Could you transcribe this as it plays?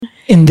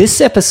In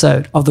this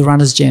episode of the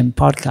Runner's Gem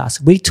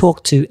podcast, we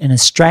talk to an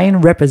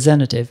Australian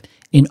representative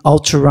in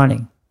ultra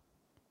running.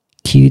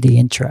 Cue the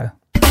intro.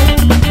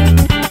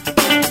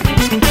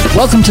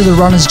 Welcome to the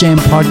Runner's Gem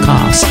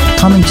podcast,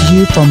 coming to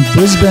you from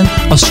Brisbane,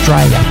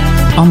 Australia.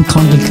 I'm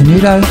Condi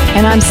Canuto.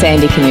 And I'm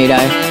Sandy Canuto.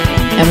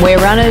 And we're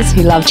runners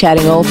who love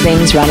chatting all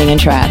things running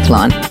and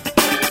triathlon.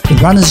 The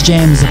Runner's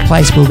Gem is a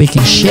place where we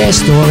can share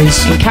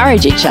stories,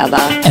 Encourage each other,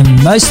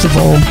 and most of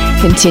all,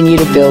 continue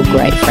to build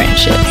great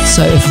friendships.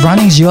 so if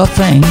running's your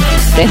thing,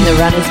 Then the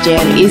Runner's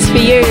Gem is for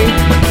you.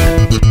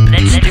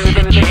 Let's do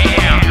the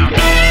jam.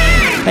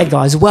 hey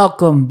guys,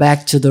 welcome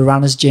back to the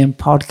Runner's Gem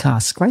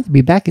podcast. Great to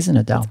be back, isn't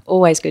it, Dale?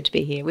 Always good to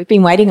be here. We've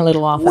been waiting a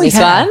little while for this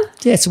one.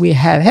 Yes, we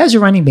have. How's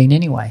your running been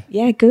anyway?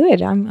 Yeah,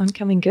 good. I'm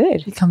coming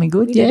good. You coming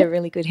good? We Yeah. did a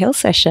really good hill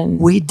session.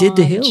 We did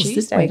the on hills,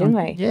 Tuesday, didn't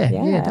we?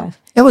 Yeah.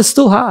 It was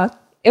still hard.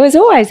 It was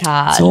always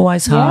hard. It's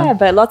always hard. Yeah,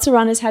 but lots of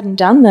runners hadn't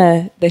done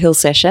the hill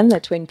session,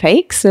 the Twin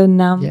Peaks, and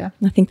Yeah.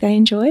 I think they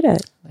enjoyed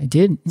it. They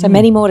did. So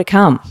many more to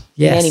come.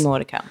 Yes. Many more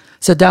to come.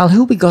 So, Dale,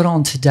 who we got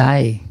on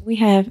today? We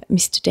have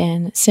Mr.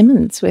 Dan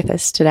Simmons with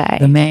us today.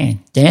 The man,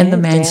 Dan the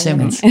Man Dan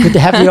Simmons. the man. Good to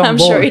have you on I'm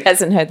board. sure he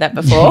hasn't heard that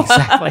before.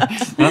 Exactly.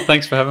 No,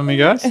 thanks for having me,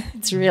 guys.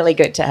 It's really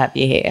good to have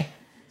you here.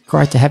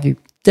 Great to have you.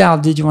 Dale,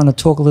 did you want to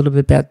talk a little bit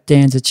about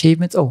Dan's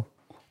achievements? Oh,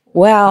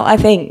 Well, I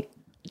think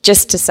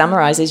just to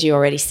summarise, as you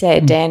already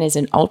said, Dan is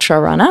an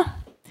ultra runner,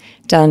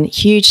 done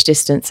huge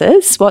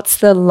distances. What's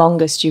the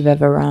longest you've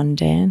ever run,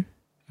 Dan?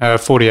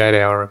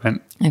 48-hour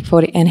event. Like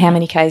 40. And how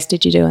many Ks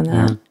did you do in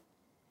that?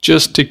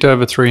 Just ticked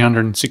over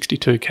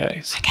 362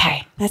 Ks.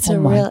 Okay, that's Oh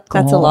my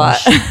that's a lot.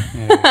 gosh.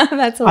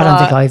 That's a I lot. don't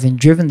think I've even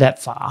driven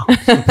that far.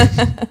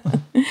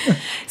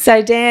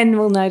 So Dan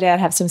will no doubt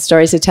have some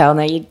stories to tell.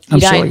 Now I'm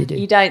sure you do.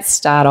 You don't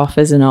start off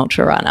as an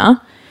ultra runner.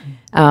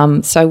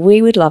 So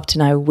we would love to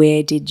know,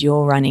 where did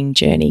your running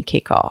journey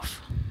kick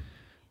off?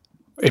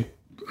 It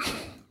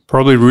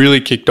probably really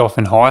kicked off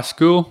in high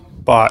school,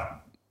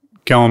 but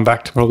going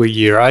back to probably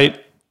year 8,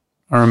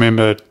 I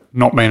remember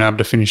not being able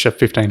to finish a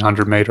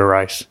 1,500 metre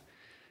race.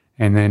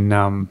 And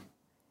then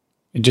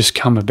it just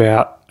come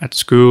about at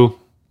school.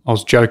 I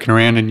was joking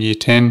around in year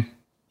 10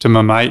 to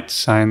my mates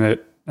saying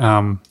that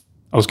I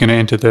was going to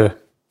enter the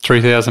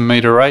 3,000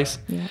 metre race.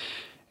 Yeah.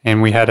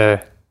 And we had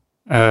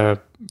a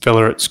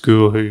fella at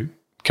school who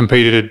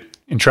competed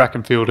in track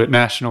and field at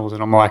nationals,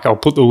 and I'm like, I'll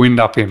put the wind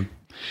up him.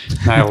 And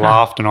they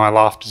laughed, and I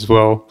laughed as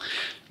well.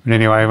 But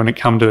anyway, when it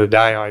come to the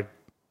day, I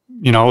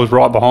was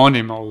right behind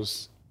him. I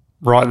was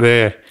right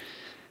there,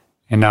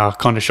 and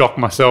kind of shocked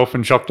myself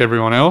and shocked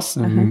everyone else.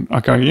 And I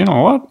go, you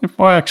know what? If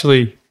I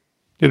actually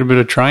did a bit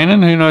of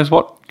training, who knows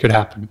what could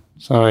happen?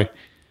 So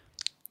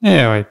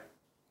yeah, I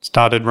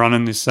started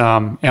running this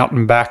out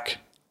and back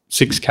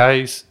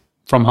 6Ks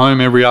from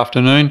home every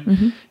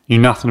afternoon. Knew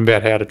nothing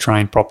about how to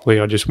train properly.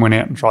 I just went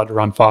out and tried to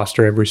run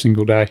faster every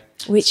single day.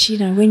 Which,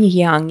 when you're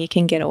young, you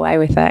can get away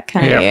with that,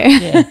 can't Yeah. you?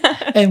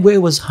 Yeah. And where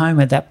was home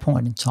at that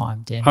point in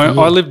time, Dan? I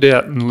lived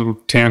out in a little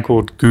town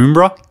called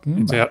Goombra.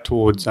 It's out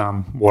towards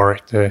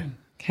Warwick there.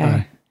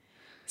 Okay.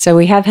 So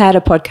we have had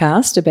a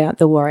podcast about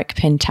the Warwick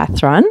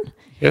Pentathlon.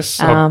 Yes,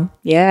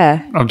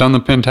 Yeah. I've done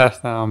the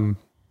Pentath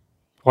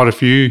quite a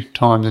few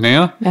times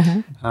now.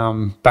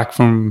 Back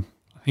from,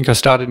 I think I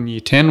started in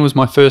year 10 was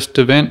my first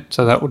event,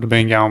 so that would have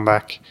been going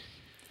back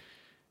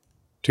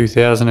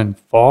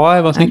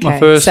 2005, I think, my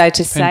first. So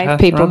to save Pentath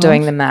people run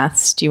doing was. the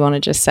maths, do you want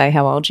to just say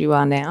how old you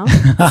are now?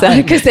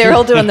 Because they're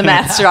all doing the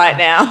maths right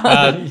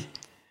now.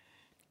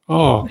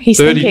 He's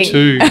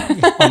 32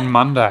 on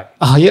Monday.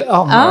 Oh, yeah.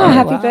 Oh,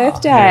 Happy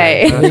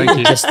birthday. Yeah, thank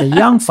you. Just a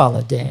young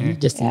fella, Dan. You're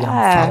just a young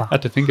fella. I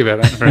had to think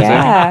about that for a second.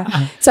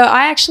 Yeah. So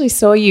I actually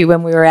saw you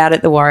when we were out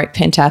at the Warwick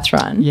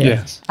Pentathlon. Yeah.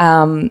 Yes.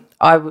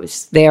 I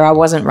was there. I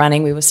wasn't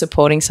running. We were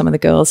supporting some of the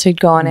girls who'd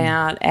gone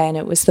out, and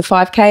it was the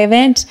 5K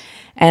event.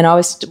 And I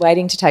was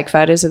waiting to take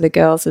photos of the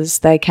girls as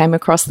they came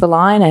across the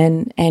line,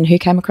 and who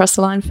came across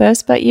the line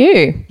first but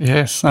you.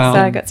 Yes. So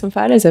I got some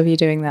photos of you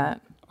doing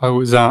that. I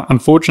was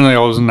unfortunately I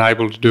wasn't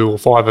able to do all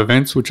 5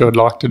 events, which I'd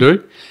like to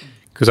do,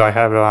 because I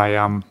have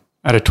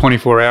at a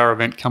 24-hour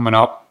event coming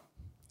up.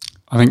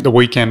 I think the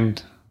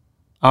weekend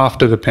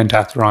after the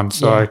Pentath run,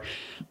 so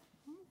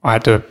I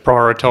had to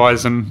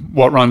prioritise and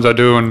what runs I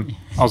do, and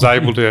I was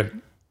able to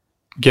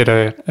get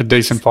a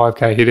decent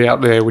 5K hit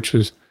out there, which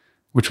was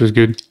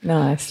good.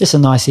 Nice. Just a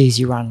nice,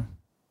 easy run.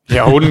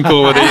 Yeah, I wouldn't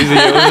call it easy.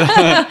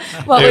 It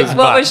was,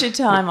 What was your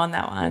time on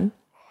that one?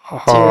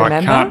 I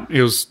remember? can't.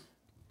 It was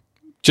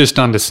just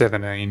under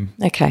 17.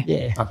 Okay.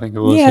 Yeah. I think it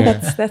was. Yeah,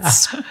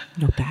 that's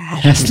not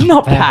bad. That's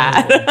not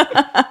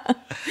bad.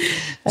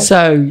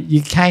 So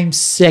you came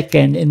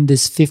second in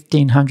this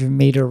 1,500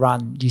 metre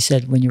run, you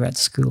said, when you were at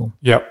school.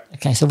 Yep.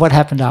 Okay, so what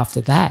happened after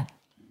that?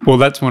 Well,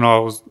 that's when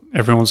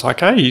everyone's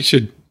like, hey, you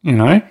should,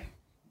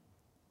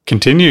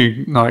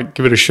 continue, like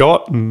give it a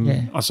shot.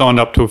 And I signed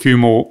up to a few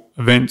more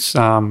events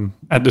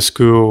at the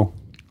school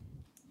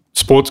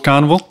sports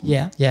carnival.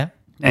 Yeah.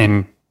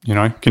 And,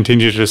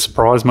 continue to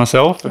surprise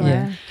myself.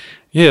 And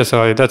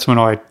so that's when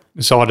I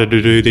decided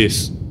to do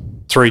this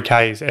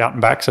 3Ks out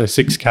and back, so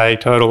 6K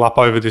total up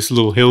over this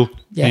little hill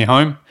near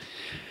home.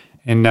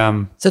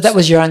 And So that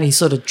was your only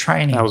sort of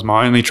training. that was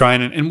my only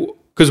training. And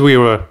because we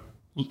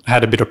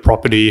had a bit of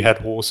property, had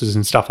horses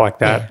and stuff like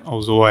that, I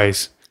was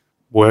always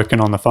working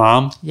on the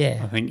farm. Yeah.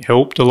 I think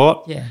helped a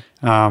lot. Yeah.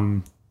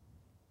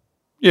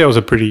 I was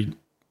a pretty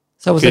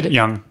So was fit it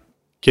young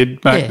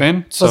kid back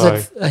then. So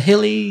was it a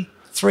hilly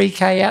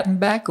 3K out and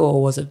back,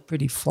 or was it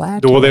pretty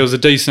flat? well, there was a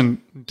decent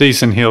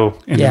hill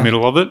in Yeah. the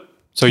middle of it.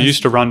 So I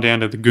used to run down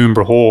to the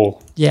Goombra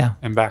Hall Yeah.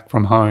 and back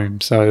from home.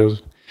 So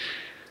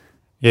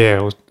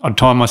it was, I'd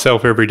time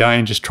myself every day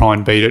and just try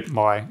and beat it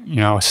by,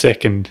 a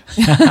second.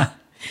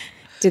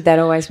 Did that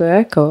always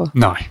work or?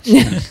 No.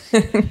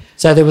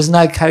 So there was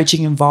no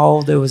coaching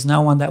involved. There was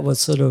no one that was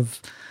sort of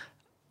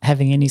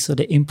having any sort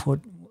of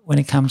input when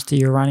it comes to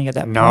your running at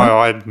that No, point.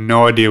 I had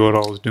no idea what I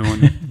was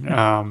doing.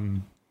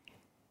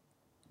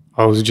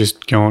 I was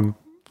just going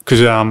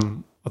because I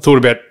thought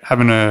about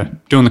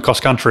doing the cross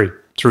country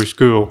through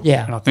school.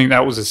 Yeah. And I think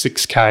that was a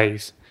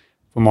 6Ks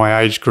for my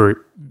age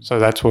group. So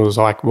that's what I was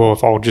like, well,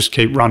 if I'll just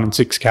keep running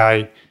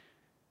 6K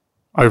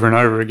over and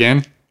over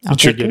again, it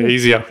should get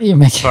easier. You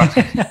make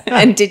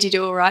And did you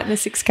do all right in the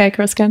 6K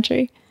cross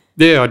country?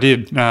 Yeah, I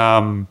did.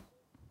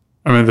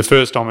 The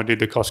first time I did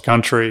the cross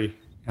country,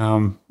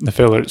 the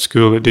fella at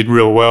school that did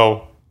real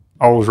well,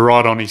 I was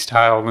right on his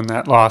tail in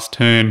that last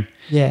turn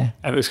yeah.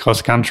 at this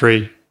cross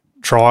country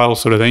trial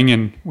sort of thing,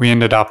 and we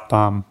ended up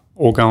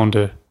all going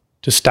to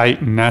state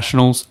and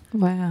nationals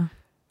Wow.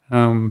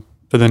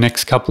 for the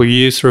next couple of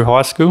years through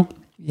high school.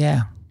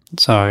 Yeah.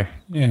 So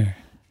yeah,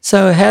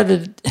 So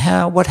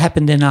what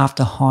happened then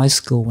after high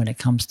school when it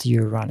comes to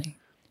your running?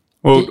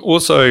 well,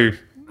 also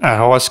at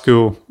high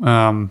school,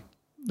 the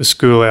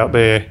school out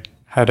there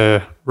had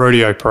a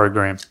rodeo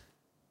program.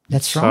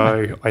 That's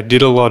right. So I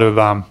did a lot of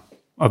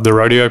the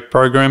rodeo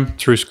program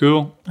through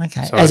school.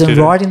 Okay. So As I in did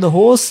it. riding the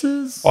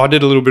horses? I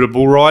did a little bit of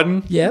bull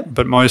riding. Yep.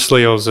 But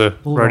mostly I was a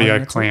Bull rodeo riding,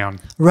 that's clown.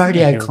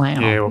 Rodeo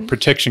clown. Yeah, or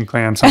protection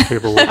clown, some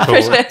people would call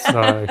it.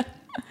 So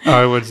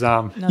I was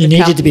You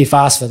needed to be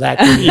fast for that,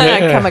 didn't you?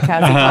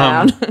 Kamikaze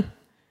clown.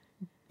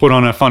 put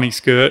on a funny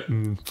skirt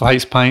and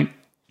face paint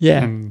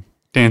Yeah. and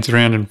dance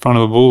around in front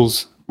of the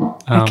bulls.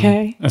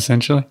 Okay.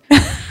 Essentially.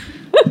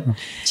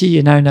 Gee,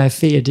 you know no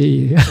fear, do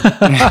you?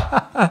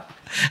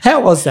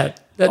 How was that?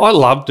 I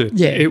loved it.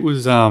 Yeah. It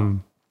was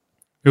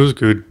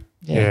good.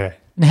 Yeah.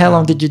 And how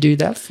long did you do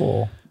that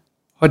for?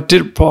 I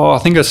did. I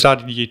think I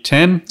started year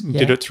 10. Did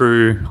Yeah. it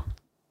through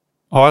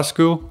high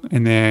school,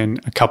 and then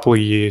a couple of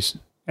years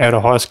out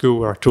of high school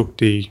where I took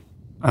the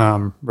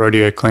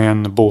rodeo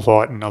clown, the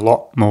bullfighting a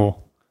lot more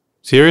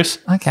serious.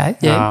 Okay.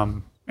 Yeah.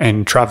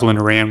 And traveling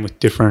around with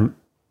different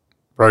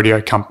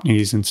rodeo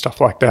companies and stuff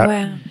like that.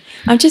 Wow.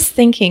 I'm just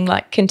thinking,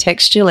 like,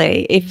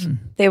 contextually, if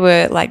there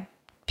were, like,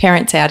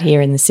 parents out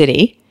here in the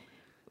city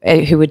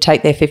who would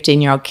take their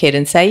 15-year-old kid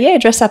and say, yeah,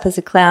 dress up as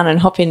a clown and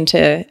hop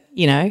into,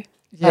 Yeah.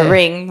 a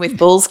ring with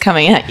bulls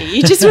coming at you.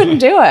 You just wouldn't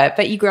do it.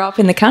 But you grow up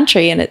in the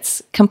country and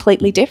it's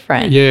completely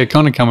different. Yeah,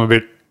 kind of come a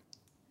bit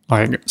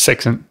like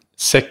second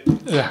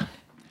nature.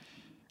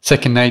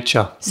 Second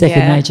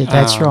Yeah. nature.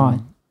 That's right.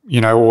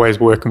 Always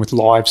working with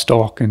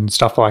livestock and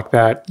stuff like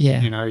that.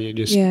 Yeah. You're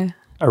just Yeah.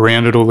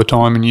 around it all the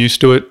time and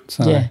used to it.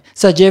 So Yeah.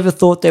 So, did you ever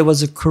thought there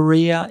was a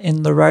career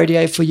in the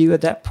rodeo for you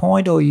at that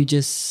point, or you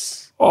just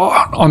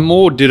I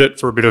more did it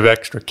for a bit of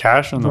extra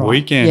cash on the Right,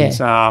 weekends.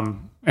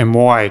 And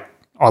why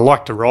I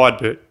like to ride,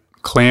 but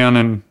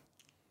clowning,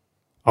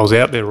 I was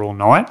out there all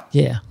night.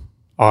 yeah,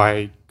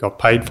 I got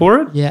paid for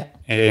it. yeah,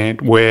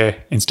 And where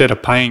instead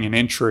of paying an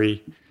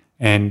entry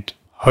and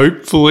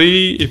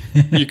hopefully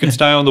if you can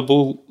stay on the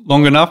bull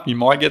long enough, you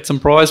might get some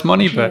prize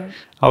money, but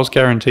I was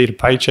guaranteed a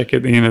paycheck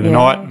at the end of the Yeah.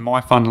 night, and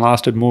my fun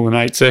lasted more than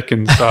 8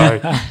 seconds. So,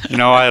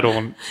 I had all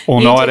You night did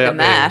the out there.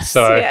 maths,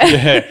 So,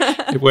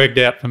 yeah. it worked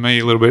out for me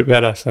a little bit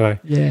better. So,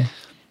 yeah.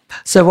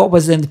 So, what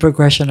was then the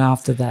progression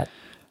after that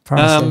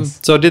process?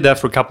 so I did that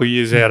for a couple of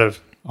years out of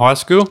high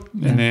school,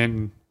 and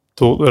then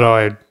thought that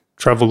I'd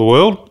travel the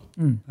world,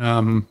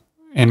 and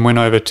went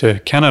over to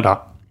Canada.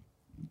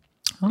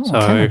 So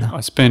Canada.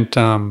 I spent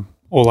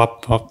all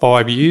up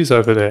 5 years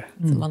over there.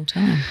 It's a long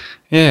time.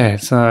 Yeah,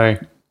 so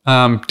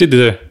did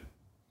the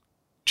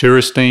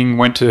tourist thing,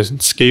 went to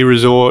ski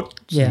resort,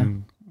 Yeah.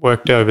 and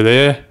worked over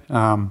there.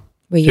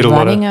 Were you Did a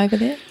lot running of- over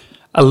there?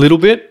 A little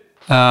bit,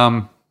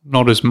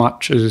 not as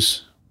much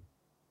as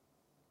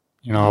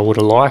I would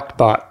have liked,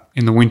 but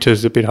in the winter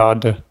it's a bit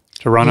hard to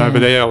run Yeah. over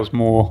there. I was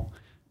more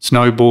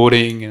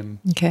snowboarding and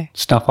Okay.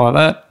 stuff like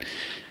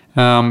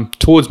that.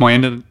 Towards my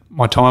end of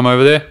my time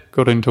over there,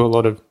 got into a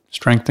lot of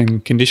strength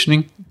and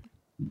conditioning,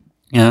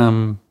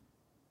 and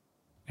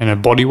a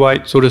body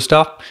weight sort of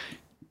stuff.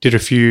 Did a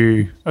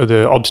few of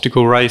the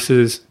obstacle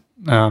races,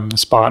 the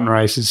Spartan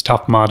races,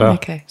 Tough Mudder,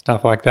 Okay.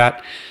 stuff like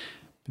that.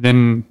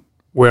 Then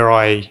where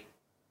I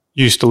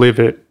used to live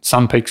at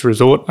Sun Peaks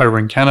Resort over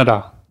in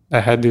Canada, they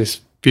had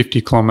this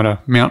 50-kilometre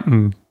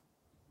mountain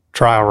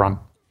trail run,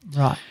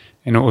 Right.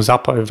 and it was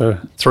up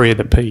over 3 of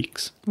the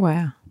peaks.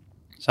 Wow.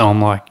 So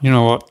I'm like, you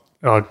know what?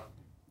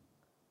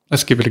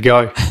 let's give it a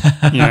go.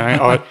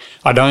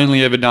 I'd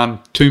only ever done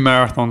 2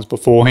 marathons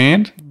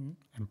beforehand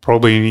and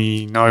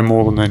probably no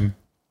more than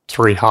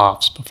 3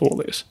 halves before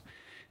this.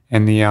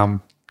 And the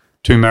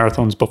 2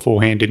 marathons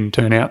beforehand didn't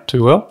turn out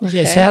too well.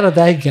 Yes, how did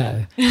they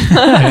go?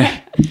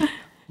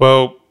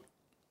 Well,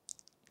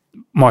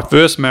 my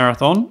first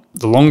marathon,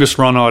 the longest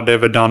run I'd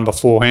ever done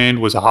beforehand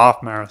was a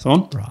half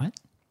marathon, Right.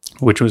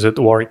 which was at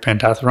the Warwick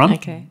Pentathlon.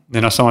 Okay.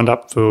 Then I signed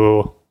up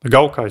for the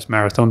Gold Coast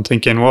Marathon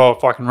thinking, well,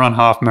 if I can run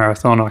half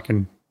marathon, I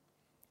can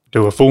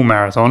do a full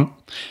marathon.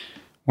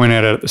 Went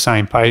out at the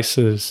same pace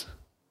as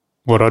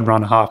what I'd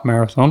run a half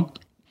marathon.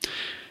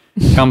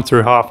 Come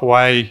through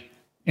halfway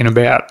in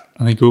about,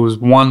 I think it was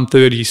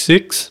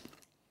 1:36,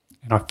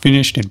 and I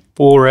finished in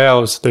 4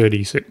 hours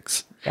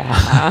 36.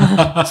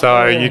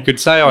 So you could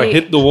say I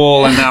hit the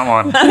wall in that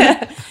one.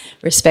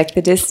 Respect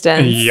the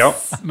distance. Yep.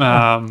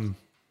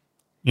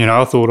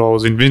 I thought I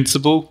was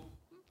invincible,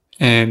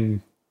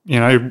 and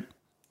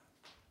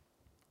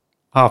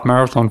half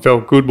marathon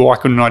felt good. Why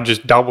couldn't I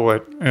just double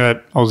it? I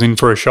was in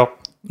for a shock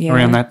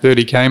around that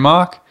 30K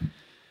mark.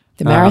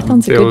 The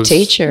marathon's a good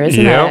teacher,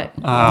 isn't it?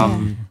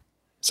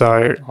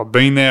 So I've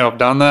been there, I've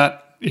done that.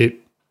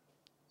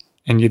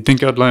 And you'd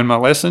think I'd learn my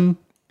lesson,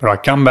 but I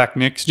come back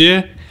next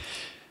year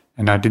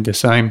and I did the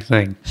same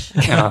thing.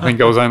 And I think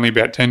I was only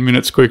about 10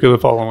 minutes quicker the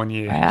following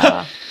year.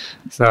 Wow.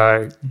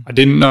 So I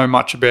didn't know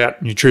much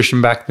about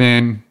nutrition back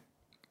then.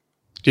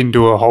 Didn't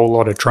do a whole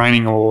lot of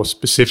training or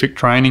specific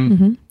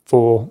training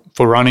for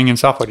running and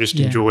stuff. I just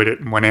enjoyed it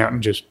and went out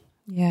and just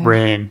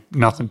ran.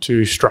 Nothing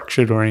too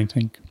structured or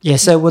anything. Yeah,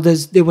 so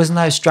there was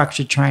no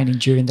structured training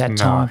during that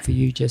time for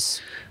you,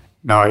 just...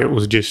 No, it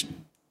was just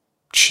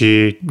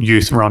sheer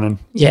youth running.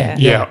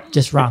 Yeah.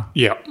 Just run.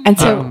 Yeah. And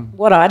so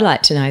what I'd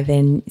like to know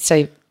then,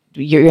 so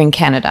you're in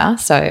Canada,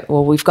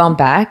 we've gone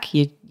back,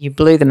 you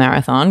blew the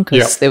marathon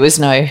because there was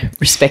no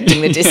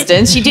respecting the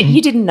distance.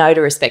 You didn't know to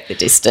respect the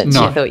distance.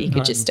 No. You thought you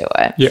could just do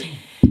it. Yeah.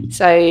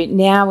 So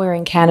now we're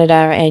in Canada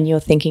and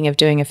you're thinking of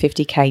doing a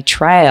 50K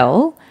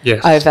trail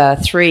over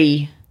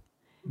 3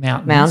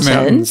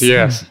 mountains.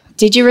 Yes.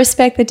 Did you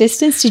respect the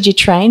distance? Did you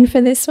train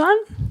for this one?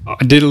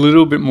 I did a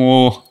little bit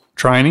more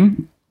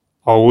training.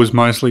 I was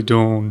mostly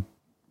doing,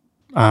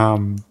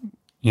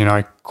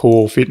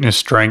 core fitness,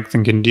 strength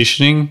and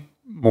conditioning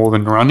more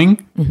than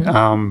running.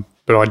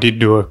 But I did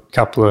do a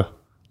couple of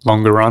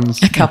longer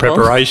runs in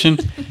preparation.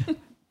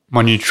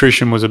 My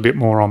nutrition was a bit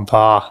more on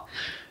par,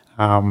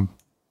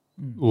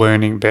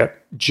 learning about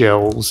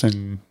gels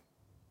and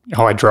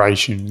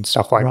hydration and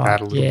stuff like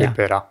that a little bit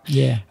better.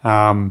 Yeah.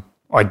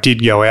 I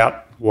did go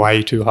out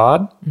way too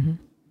hard,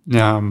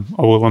 I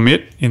will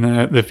admit, in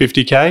the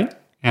 50K.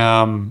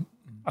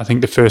 I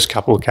think the first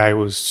couple of K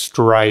was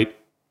straight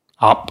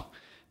up.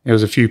 There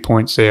was a few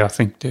points there. I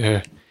think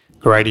the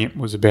gradient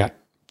was about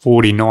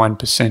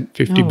 49%,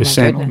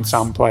 50% in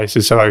some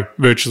places. So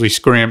virtually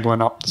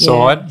scrambling up the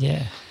side.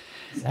 Yeah.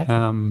 Exactly.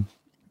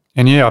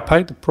 I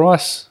paid the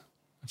price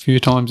a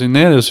few times in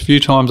there. There's a few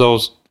times I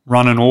was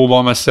running all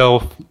by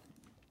myself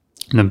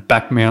in the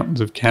back mountains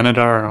of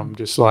Canada, and I'm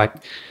just like,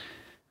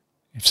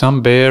 if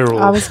some bear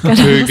or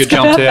cougar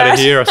jumps out of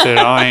here, I said,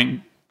 I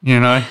ain't,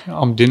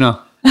 I'm dinner.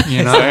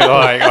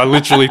 I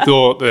literally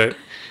thought that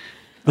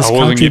this I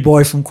wasn't country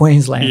boy from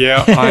Queensland.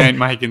 Yeah, I ain't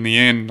making the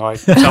end. Like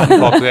something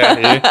pops out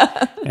here,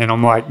 and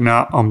I'm like,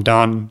 no, I'm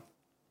done.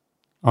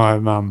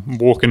 I'm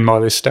walking by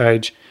this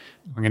stage.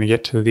 I'm going to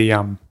get to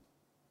the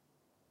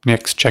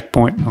next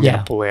checkpoint. I'm going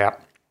to pull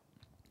out.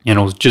 And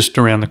I was just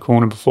around the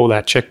corner before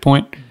that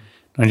checkpoint.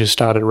 I just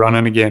started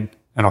running again,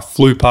 and I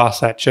flew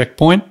past that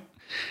checkpoint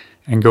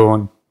and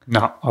going,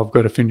 no, I've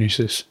got to finish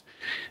this.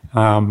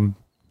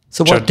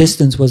 So what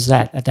distance was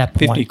that at that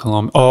point? 50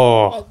 kilometres.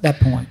 Oh. At that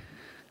point.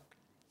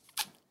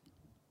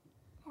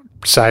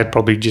 Say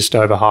probably just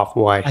over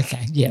halfway.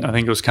 Okay, yeah. I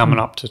think it was coming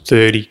up to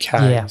 30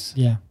 Ks.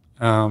 Yeah.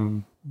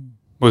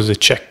 Was a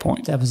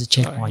checkpoint. That was a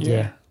checkpoint,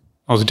 yeah.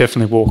 I was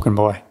definitely walking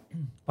by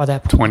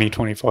that point. 20,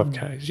 25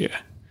 Ks, yeah.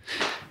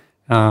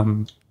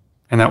 And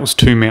that was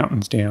 2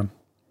 mountains down.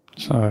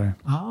 So.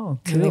 Oh,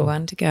 cool. Only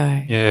one to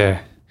go.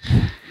 Yeah.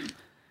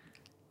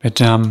 But,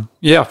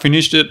 I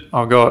finished it.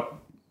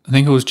 I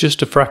think it was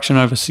just a fraction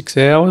over 6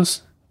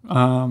 hours,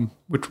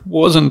 which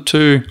wasn't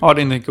I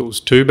didn't think it was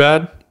too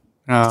bad.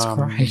 That's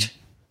great.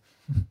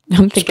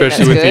 I'm thinking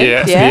especially with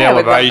the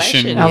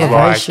elevation.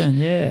 Elevation,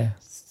 yeah.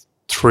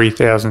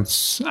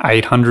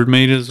 3,800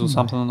 metres or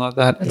something like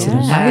that. That's an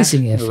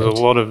amazing effort. There was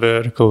a lot of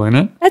vertical in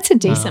it. That's a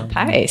decent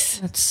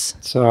pace.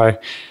 So,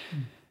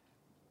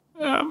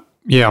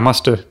 I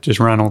must have just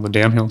run all the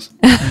downhills.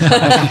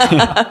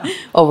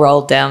 Or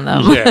rolled down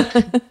them.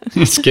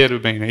 Yeah. Scared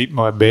of being eaten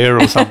by a bear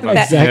or something.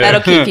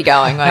 That'll keep you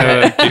going,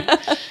 won't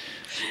it?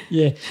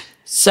 Yeah.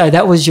 So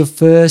that was your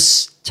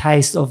first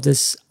taste of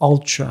this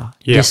ultra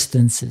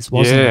distances,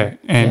 wasn't it?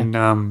 And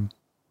I'm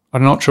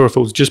not sure if it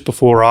was just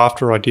before or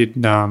after I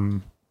did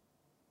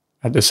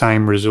at the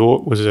same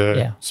resort was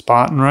a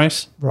Spartan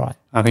race. Right.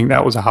 I think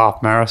that was a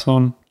half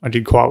marathon. I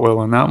did quite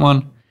well in that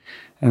one.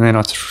 And then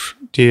I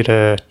did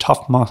a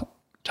Tough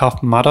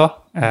Mudder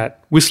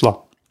at Whistler.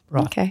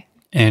 Right. Okay.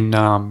 And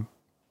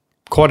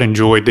quite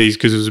enjoyed these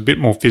because it was a bit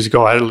more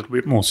physical. I had a little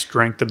bit more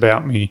strength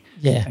about me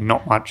Yeah. and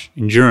not much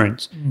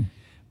endurance.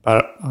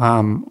 But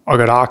I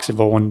got asked if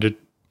I wanted to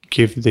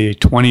give the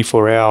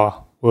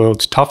 24-hour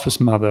World's Toughest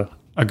Mother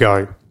a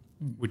go,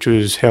 which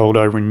was held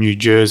over in New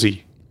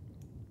Jersey,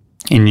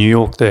 in New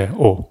York there,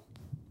 or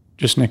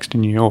just next to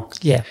New York.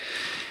 Yeah.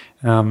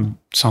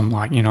 So I'm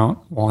like, you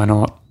know, why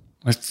not?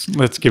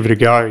 Let's give it a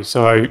go.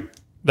 So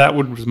that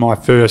was my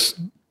first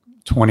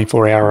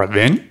 24-hour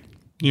event,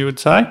 you would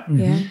say.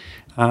 Yeah.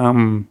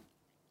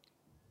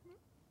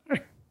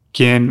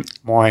 Again,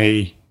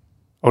 I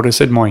would have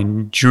said my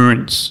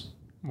endurance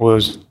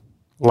was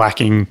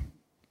lacking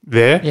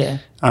there. Yeah.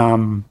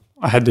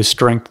 I had the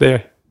strength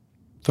there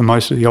for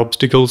most of the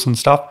obstacles and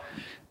stuff,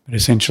 but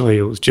essentially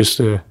it was just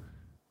the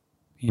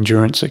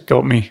endurance that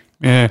got me.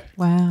 Yeah.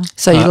 Wow.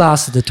 So you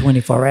lasted the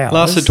 24 hours.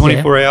 Lasted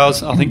 24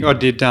 hours. I think I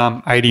did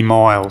 80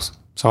 miles.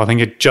 So I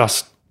think it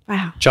just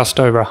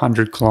over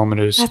 100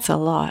 kilometres That's a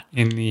lot.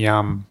 in the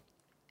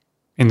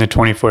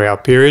 24-hour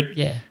period.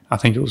 Yeah. I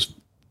think it was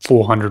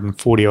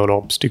 440 odd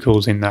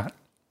obstacles in that.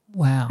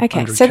 Wow. Okay.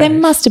 100 So there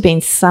Ks. must have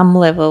been some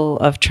level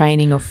of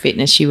training or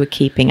fitness you were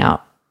keeping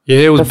up Yeah,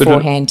 it was a bit of,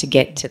 beforehand to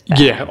get to that.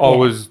 yeah, I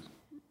was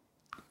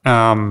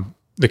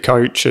the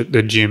coach at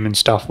the gym and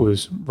stuff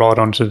was right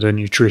onto the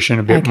nutrition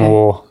a bit Okay.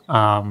 more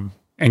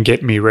and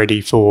get me ready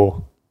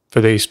for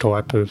these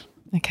type of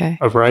Okay.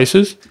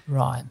 races.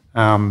 Right.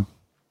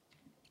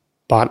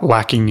 But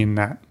lacking in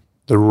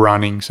the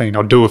running scene.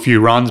 I'd do a few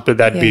runs, but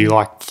that'd be Yeah.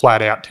 like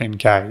flat out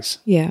 10Ks.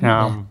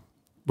 Yeah.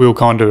 We were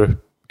kind of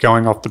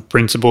going off the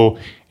principle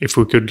if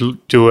we could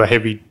do a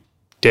heavy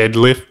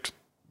deadlift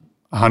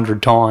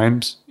 100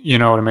 times, you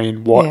know what I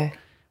mean? Yeah.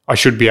 I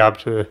should be able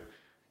to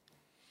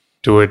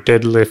do a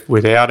deadlift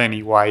without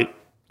any weight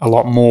a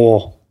lot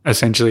more,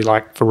 essentially,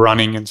 like for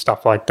running and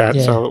stuff like that.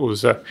 Yeah. So it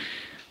was a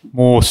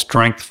more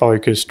strength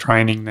focused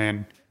training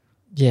than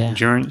Yeah.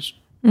 endurance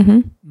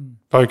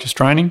focused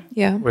training.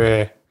 Yeah.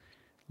 Where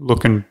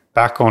looking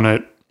back on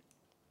it,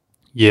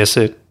 yes,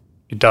 it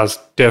does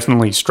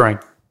definitely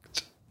strength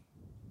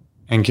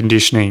and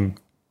conditioning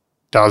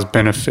does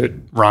benefit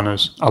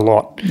runners a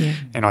lot. Yeah.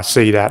 And I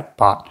see that,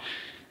 but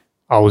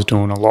I was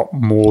doing a lot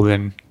more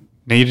than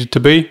needed to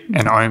be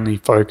and only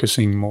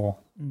focusing more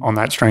on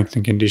that strength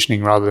and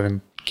conditioning rather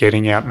than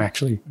getting out and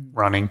actually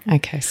running.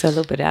 Okay. So a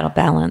little bit out of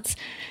balance.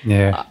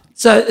 Yeah.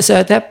 So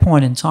at that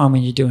point in time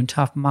when you're doing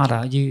Tough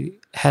Mudder, you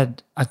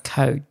had a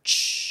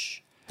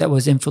coach that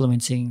was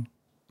influencing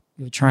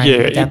your training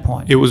at that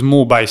point. It was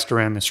more based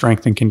around the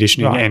strength and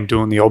conditioning Right. and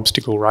doing the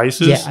obstacle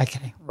races Yeah,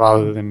 okay.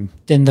 rather than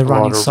Then the a lot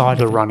running of side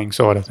the of it. running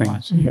side of Right.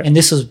 things. Yeah. And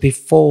this was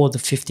before the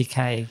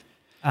 50K.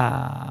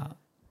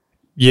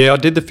 Yeah, I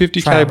did the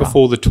 50K Trail run.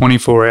 before the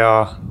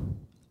 24-hour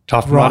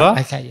Tough Mudder.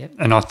 Okay, yep.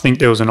 And I think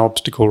there was an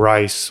obstacle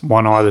race,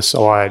 one either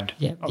side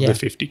Yeah, of yeah. the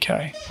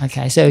 50K.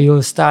 Okay, so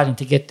you're starting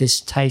to get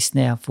this taste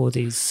now for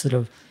these sort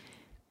of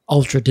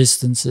ultra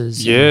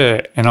distances.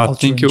 Yeah, and I ultra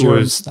think it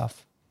endurance was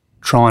stuff.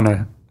 trying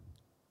to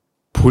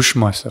push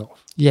myself.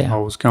 I Yeah,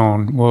 was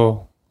going,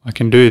 well, I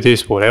can do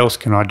this. What else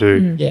can I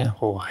do? yeah,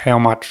 Or how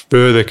much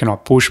further can I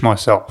push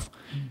myself?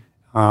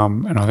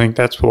 And I think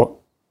that's what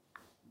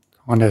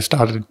kind of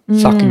started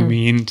sucking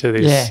me into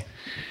this. yeah.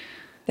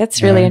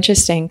 That's really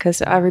interesting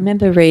because I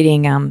remember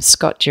reading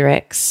Scott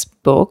Jurek's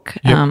book.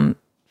 Yep.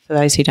 For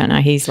those who don't know,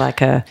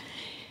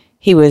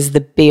 he was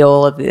the be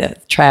all of the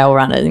trail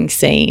running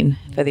scene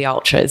for the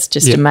ultras,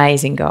 just Yep.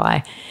 amazing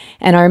guy.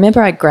 And I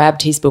remember I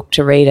grabbed his book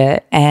to read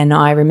it, and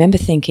I remember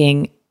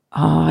thinking,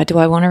 oh, do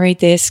I want to read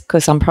this?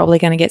 Because I'm probably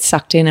going to get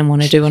sucked in and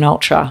want to do an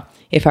ultra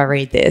if I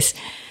read this.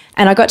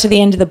 And I got to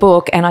the end of the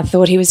book and I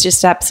thought he was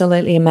just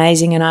absolutely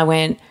amazing. And I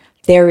went,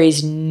 there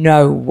is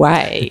no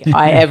way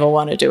I ever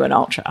want to do an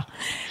ultra.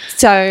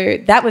 So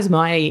that was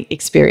my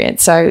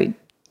experience. So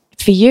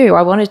for you,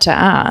 I wanted to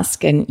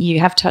ask, and you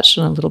have touched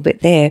on a little bit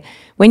there,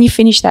 when you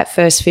finished that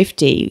first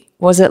 50,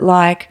 was it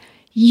like,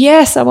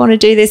 yes, I want to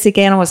do this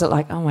again? Or was it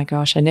like, oh my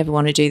gosh, I never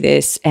want to do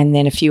this? And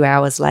then a few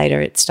hours later,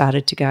 it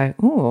started to go,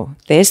 oh,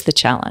 there's the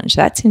challenge.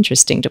 That's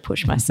interesting to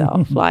push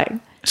myself. Like,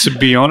 To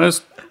be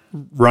honest,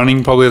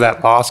 running probably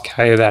that last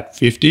K of that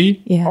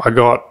 50, Yeah. I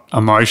got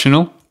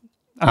emotional.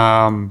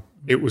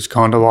 It was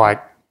kind of like,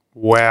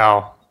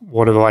 wow,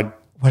 what have I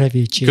Whatever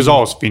you choose. because I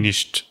was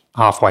finished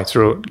halfway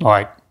through it.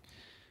 Like,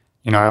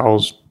 you know,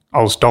 I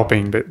was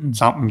stopping, but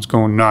something's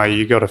going, no,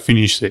 you got to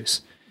finish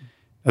this.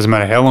 Doesn't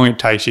matter how long it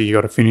takes you, you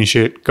got to finish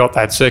it. Got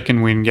that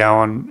second win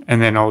going.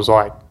 And then I was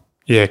like,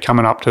 yeah,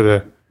 coming up to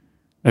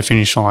the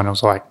finish line, I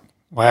was like,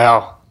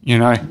 wow, you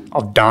know,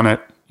 I've done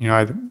it. You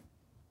know,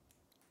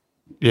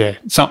 yeah,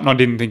 something I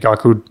didn't think I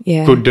could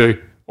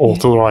do or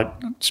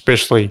thought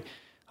especially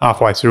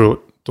halfway through it,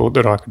 thought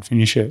that I could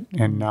finish it.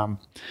 And,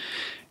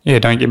 yeah,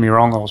 don't get me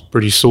wrong, I was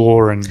pretty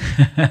sore and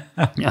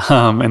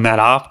and that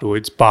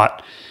afterwards.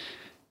 But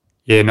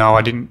yeah, no,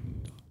 I don't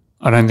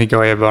think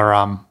I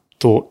ever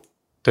thought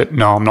that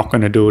no, I'm not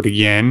going to do it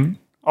again.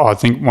 I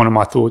think one of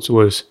my thoughts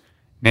was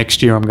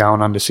next year I'm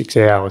going under 6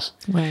 hours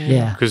Wow.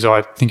 Yeah. because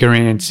I think I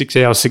ran 6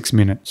 hours, 6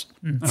 minutes.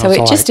 And I So was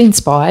it just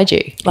inspired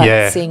you, like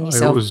Yeah, seeing it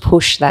yourself was-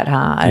 push that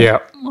hard. yeah.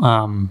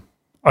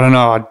 I don't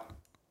know.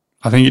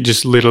 I think it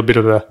just lit a bit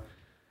of a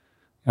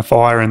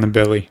fire in the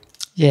belly.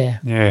 Yeah.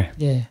 Yeah.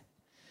 Yeah.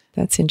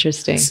 That's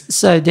interesting.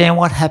 So Dan,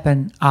 what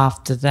happened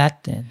after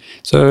that then?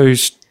 So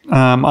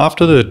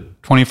after the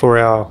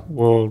 24-hour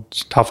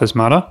World's Toughest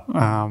Mudder,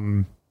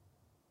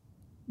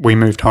 we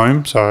moved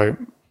home. So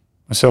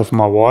myself and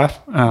my wife,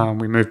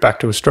 we moved back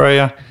to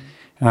Australia.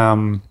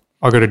 I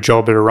got a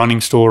job at a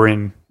running store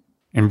in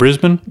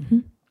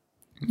Brisbane,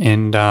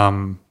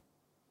 and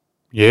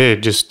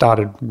just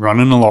started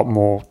running a lot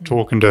more,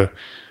 talking to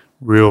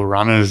real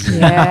runners.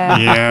 Yeah.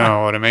 You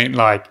know what I mean?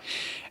 Like,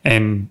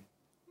 and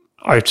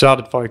I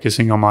started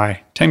focusing on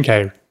my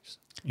 10K,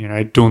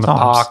 doing the Times.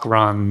 park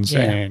runs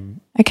Yeah. and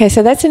Okay,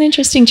 so that's an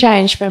interesting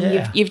change from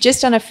Yeah. you've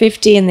just done a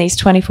 50 in these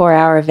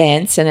 24-hour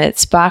events and it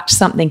sparked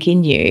something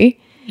in you,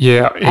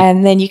 yeah,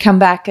 and then you come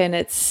back and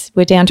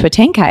we're down to a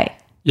 10K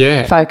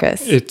yeah.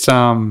 focus. It's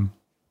it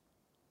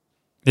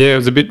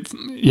was a bit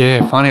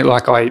funny.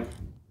 Like I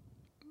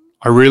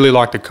really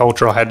liked the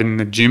culture I had in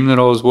the gym that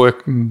I was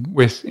working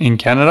with in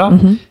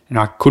Canada, and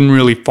I couldn't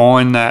really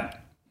find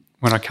that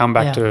when I come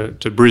back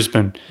to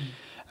Brisbane.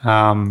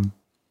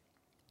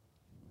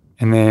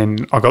 And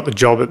then I got the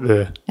job at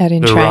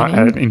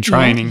in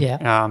training,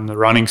 the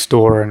running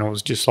store, and it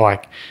was just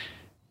like,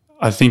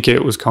 I think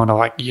it was kind of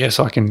like, yes,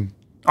 I'm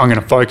going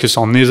to focus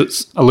on this.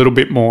 It's a little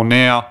bit more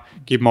now,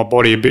 give my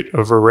body a bit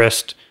of a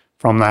rest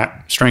from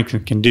that strength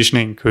and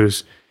conditioning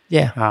because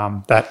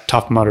that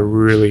Tough Mudder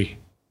really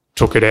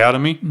took it out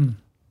of me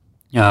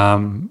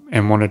and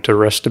wanted to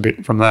rest a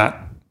bit from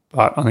that.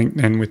 But I think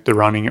then with the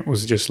running, it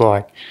was just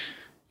like,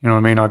 you know what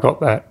I mean? I got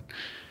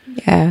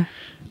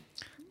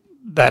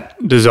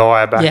that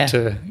desire back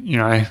to,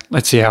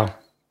 let's see how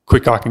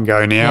quick I can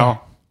go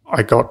now. Yeah.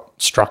 I got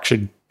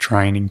structured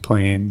training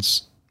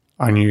plans.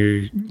 I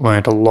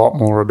learned a lot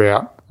more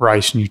about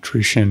race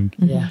nutrition.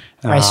 Yeah.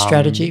 Race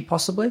strategy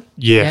possibly?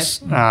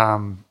 Yes.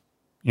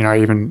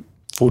 Even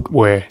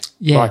footwear.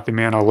 Yeah. Like the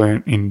amount I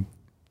learned in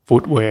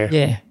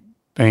footwear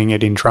being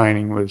it in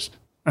training was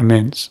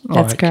immense.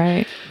 That's Like,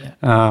 great.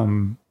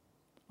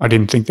 I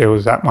didn't think there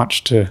was that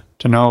much to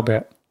know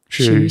about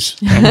shoes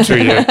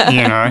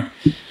until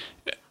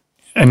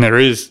and there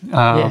is.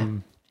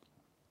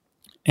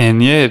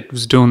 And it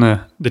was doing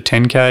the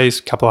 10Ks,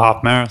 a couple of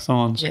half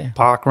marathons,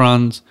 park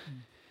runs.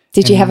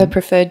 Did you have a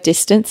preferred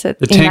distance The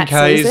in that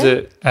 10Ks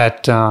season?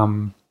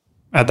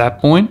 at that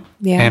point.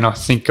 Yeah. And I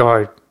think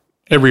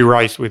every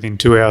race within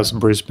 2 hours of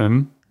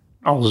Brisbane,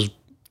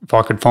 if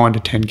I could find a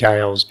 10K,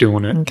 I was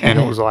doing it. Okay. And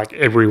it was like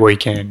every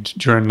weekend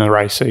during the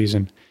race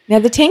season. Now,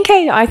 the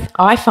 10K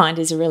I find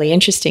is a really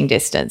interesting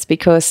distance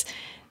because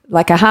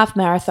like a half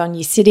marathon,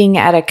 you're sitting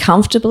at a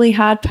comfortably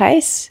hard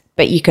pace,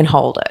 but you can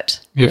hold it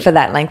for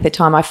that length of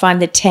time. I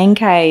find the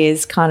 10K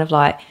is kind of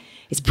like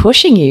it's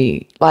pushing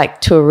you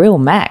like to a real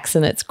max,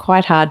 and it's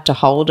quite hard to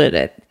hold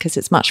it because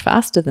it's much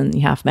faster than the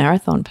half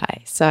marathon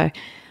pace. So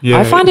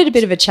I find it a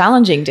bit of a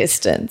challenging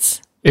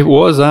distance. It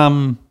was,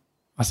 I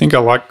think I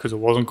liked because it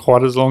wasn't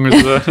quite as long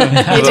as the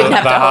You didn't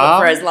have to hold it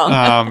for as long.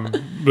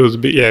 It was a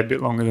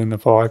bit longer than the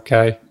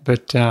 5K.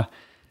 But,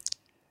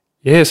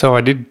 so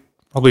I did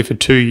probably for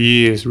 2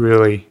 years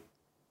really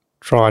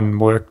tried and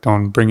worked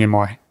on bringing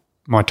my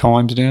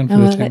times down for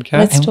the 10K.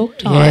 Let's talk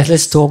times. Yeah,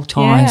 let's talk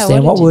times Yeah,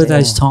 then. what What did were you do?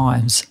 those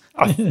times?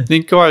 I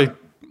think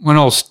when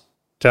I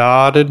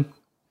started,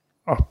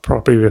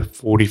 probably with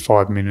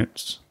 45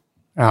 minutes.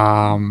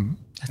 And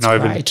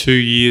over the great. 2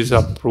 years,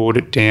 I brought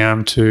it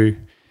down to,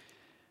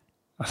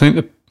 I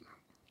think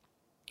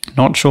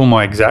not sure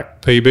my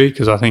exact PB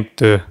because I think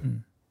the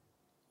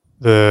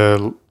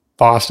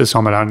fastest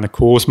time I done in the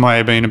course may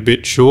have been a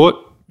bit short,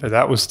 but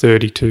that was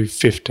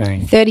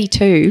 32:15.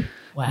 32.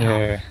 Wow.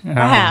 Yeah.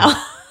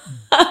 Wow.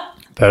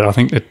 But I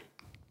think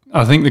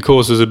the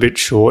course was a bit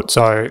short,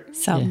 so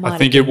I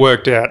think it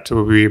worked out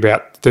to be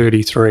about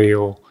 33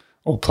 or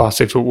plus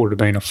if it would have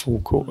been a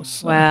full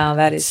course. Wow,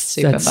 that is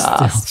super That's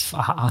fast.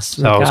 still fast,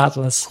 So I was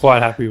regardless.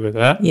 quite happy with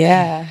that.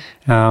 Yeah.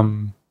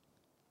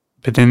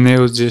 But then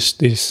there was just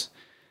this,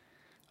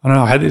 I don't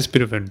know, I had this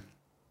bit of an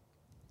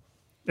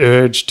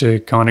urge to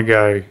kind of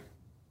go,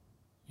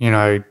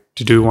 to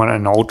do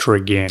an ultra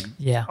again.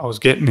 Yeah. I was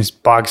getting this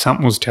bug.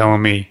 Something was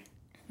telling me,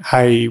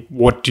 hey,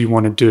 what do you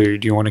want to do?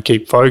 Do you want to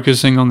keep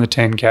focusing on the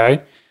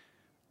 10K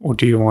or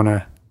do you want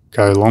to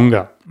go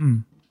longer?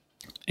 And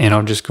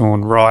I'm just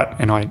going, right.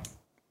 And I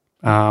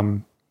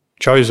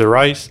chose a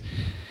race,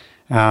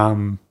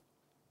 talked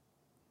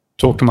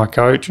to my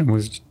coach and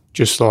was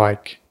just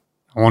like,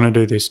 I want to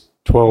do this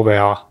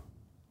 12-hour.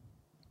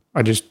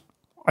 I just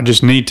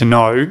need to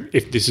know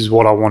if this is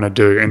what I want to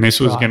do. And this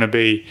was going to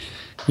be,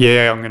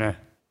 I'm going to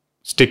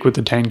stick with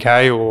the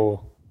 10K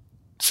or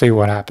see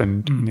what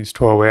happened in this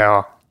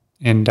 12-hour.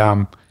 And,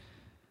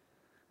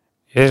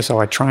 so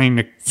I trained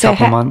a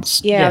couple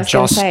months. Yeah, I was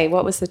going to say,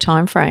 what was the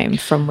time frame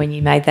from when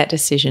you made that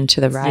decision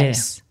to the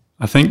race?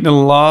 I think the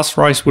last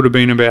race would have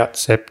been about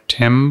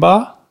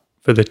September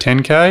for the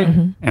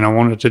 10K, and I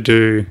wanted to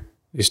do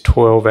this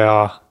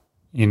 12-hour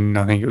in,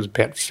 I think it was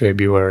about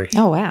February.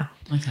 Oh, wow.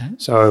 Okay.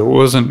 So it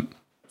wasn't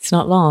It's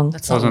not long.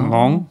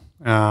 long.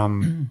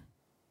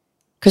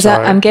 Because so-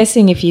 I'm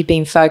guessing if you'd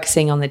been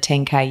focusing on the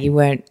 10K, you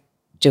weren't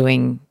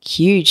doing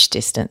huge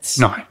distance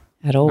No,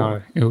 at all.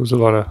 no, it was a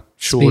lot of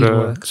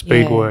shorter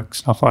speed Yeah. work,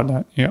 stuff like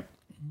that. Yeah.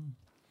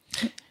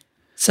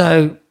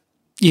 So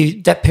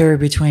that period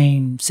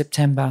between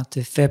September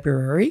to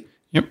February,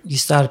 Yep. you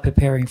started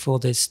preparing for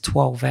this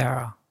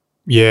 12-hour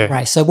Yeah.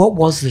 race. So what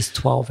was this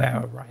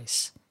 12-hour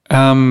race?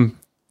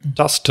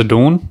 Dusk to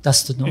Dawn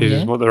That's the norm, is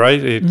yeah? what the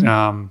race. It,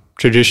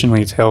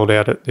 traditionally, it's held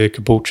out at the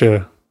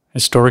Caboolture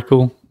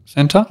Historical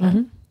Centre.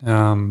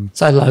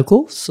 So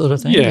local sort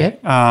of thing, yeah?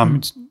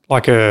 It's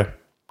like a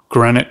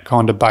granite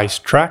kind of base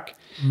track,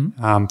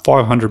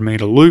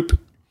 500-metre loop,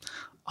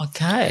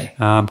 Okay.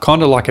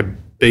 kind of like a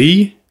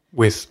B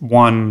with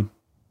one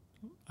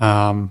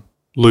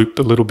loop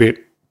a little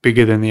bit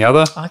bigger than the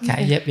other.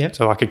 Okay, yep.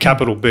 So like a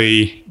capital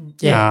B,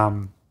 Yeah.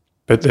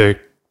 but the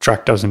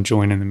track doesn't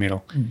join in the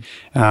middle.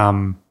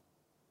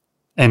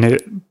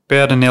 And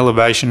about an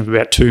elevation of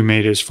about 2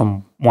 metres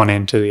from one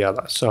end to the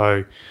other.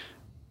 So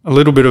a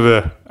little bit of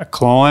a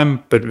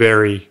climb, but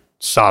very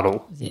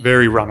subtle,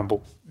 very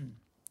runnable,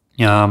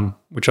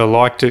 which I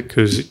liked it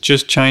because it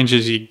just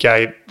changes your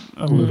gait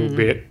a little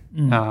bit.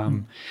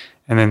 And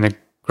then the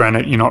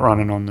granite, you're not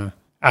running on the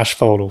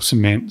asphalt or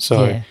cement,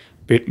 so Yeah. a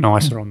bit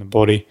nicer on the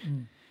body.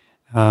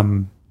 But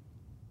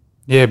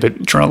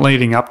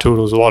leading up to it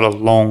was a lot of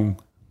long,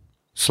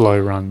 slow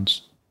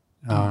runs,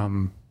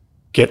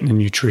 getting the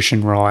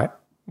nutrition right,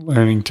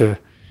 learning to,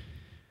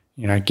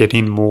 get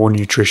in more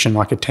nutrition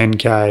like a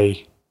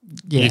 10K.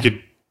 Yeah. You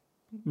could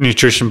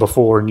nutrition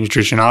before and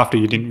nutrition after.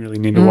 You didn't really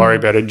need to worry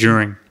about it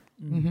during.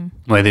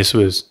 Where this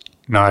was,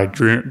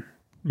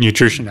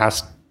 nutrition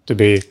has to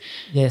be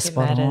Yeah,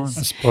 spot on.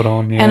 matters. spot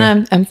on. Yeah.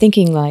 And I'm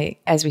thinking, like,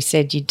 as we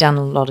said, you'd done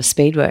a lot of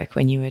speed work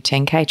when you were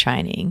 10K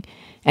training,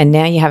 and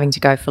now you're having to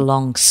go for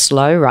long,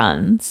 slow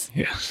runs.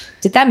 Yeah.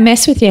 Did that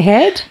mess with your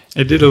head?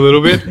 It did a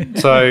little bit.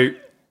 So,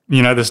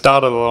 the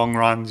start of the long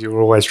runs, you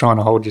were always trying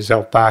to hold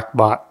yourself back.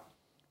 But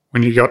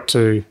when you got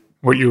to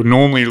what your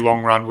normally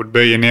long run would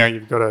be, and now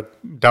you've got to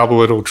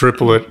double it or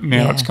triple it,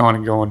 now it's kind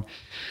of going,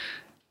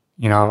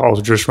 I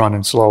was just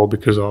running slower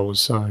because I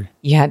was so,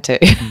 You had to.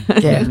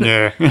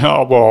 Yeah.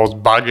 I was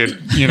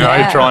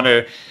buggered, trying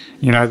to,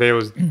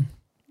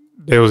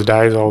 there was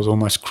days I was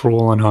almost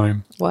crawling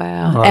home.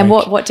 Wow. Like- And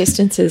what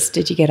distances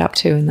did you get up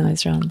to in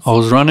those runs? I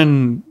was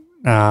running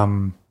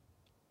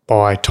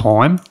by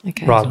time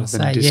Okay. rather than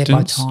Say, distance. yeah,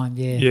 by time,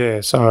 yeah.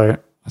 Yeah, so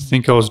I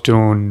think I was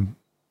doing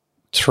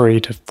 3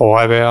 to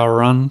 5 hour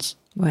runs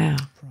Wow.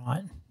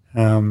 Right.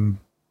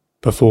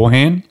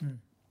 beforehand.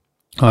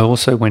 I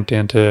also went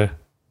down to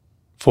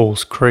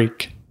Falls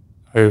Creek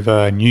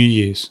over New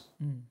Year's,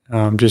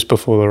 just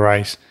before the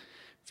race.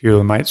 A few of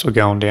the mates were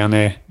going down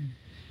there,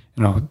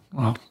 and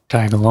I'll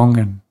tag along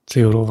and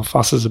see what all the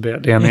fuss is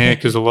about down there,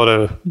 because a lot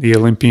of the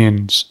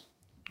Olympians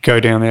go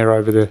down there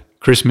over the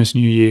Christmas,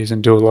 New Year's,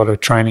 and do a lot of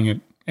training at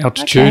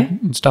altitude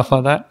and stuff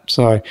like that.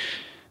 So,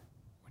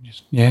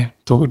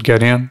 thought we'd go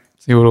down,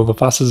 see what all the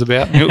fuss is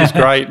about. And it was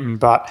great,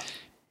 but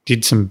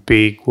did some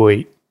big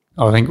wheat.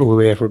 I think we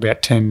were there for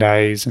about 10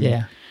 days. And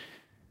Yeah.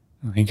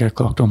 I think I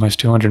clocked almost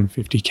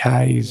 250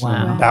 Ks.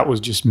 Wow. And that was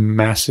just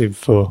massive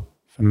for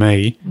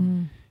me.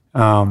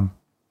 And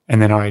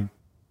then I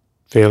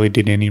barely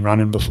did any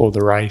running before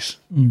the race,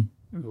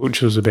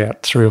 which was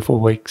about 3 or 4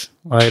 weeks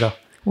later.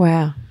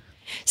 Wow.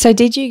 So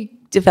did you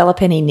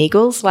develop any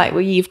niggles? Like,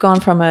 you've gone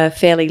from a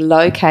fairly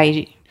low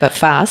K but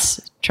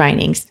fast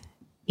trainings,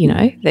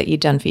 that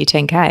you'd done for your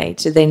 10K,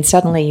 to then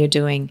suddenly you're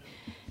doing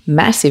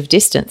massive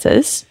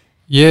distances.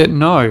 Yeah,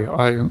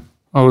 no,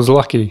 I was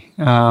lucky.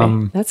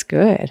 That's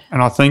good.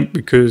 And I think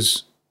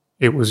because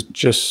it was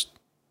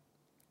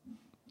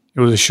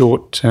a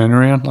short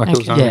turnaround, like it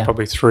was Okay. only Yeah.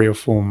 probably 3 or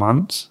 4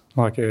 months.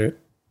 But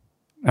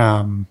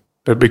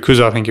because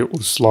I think it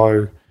was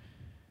slow,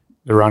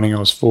 the running, I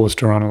was forced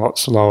to run a lot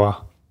slower.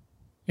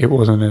 It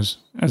wasn't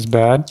as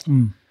bad.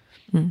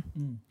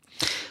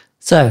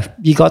 So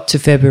you got to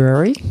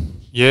February.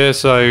 Yeah,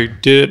 so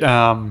did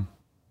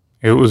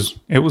it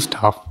was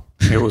tough.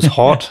 It was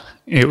hot.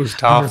 It was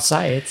I would tough.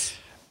 say it's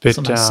But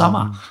almost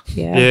summer.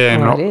 Yeah. Yeah,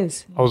 well, and it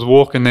is. I was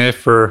walking there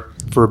for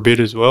a bit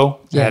as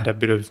well. Yeah. I had a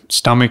bit of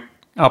stomach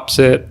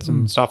upsets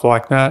and stuff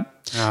like that.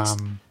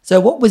 So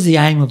what was the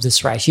aim of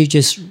this race? You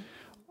just,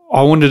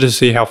 I wanted to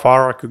see how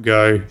far I could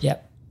go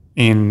yep.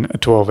 in a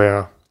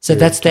 12-hour. So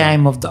that's the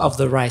aim of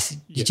the race.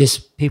 You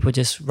people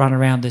just run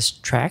around this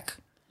track.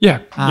 Yeah,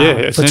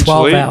 for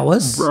 12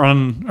 hours.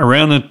 Run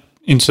around it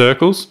in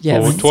circles Yeah,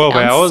 for 12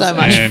 sounds hours. so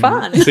much and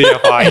fun. See how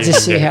far you Just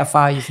can see get. how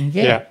far you can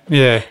get.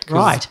 Yeah. 'Cause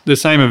Right. The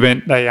same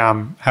event, they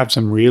have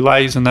some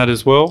relays and that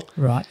as well,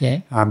 Right, yeah.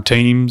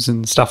 teams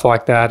and stuff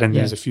like that. And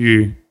Yeah. there's a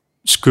few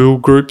school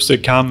groups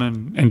that come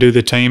and do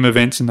the team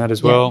events and that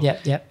as well.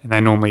 Yep. And they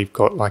normally have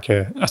got like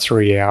a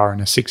 3-hour and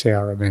a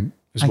 6-hour event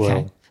as Okay.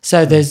 well.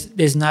 So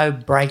there's no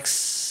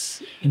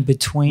breaks in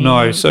between.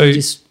 No, so You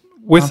just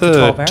with 9 to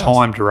 12 a hours?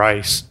 timed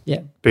race,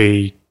 Yeah.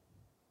 be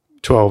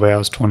 12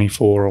 hours,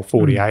 24 or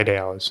 48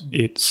 hours.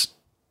 It's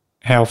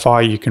how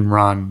far you can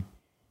run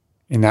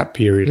in that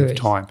period of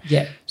time.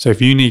 Yeah. So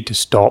if you need to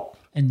stop,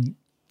 And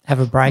have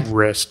a break.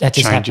 rest, That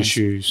just change your happens.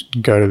 shoes,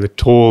 go to the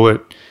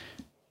toilet,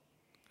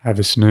 have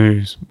a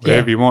snooze,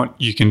 whatever you want,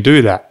 you can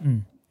do that.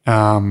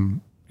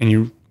 And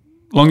you,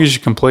 as long as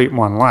you complete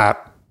one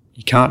lap,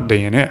 you can't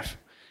DNF.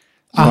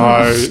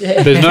 So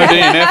there's no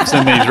DNFs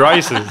in these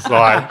races.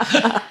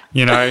 Like,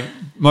 you know,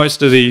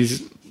 most of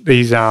these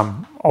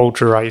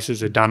ultra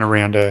races are done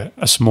around a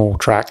small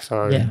track,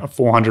 so a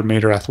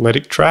 400-meter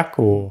athletic track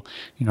or,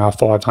 you know, a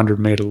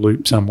 500-meter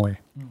loop somewhere.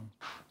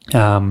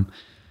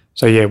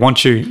 So, yeah,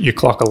 once you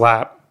clock a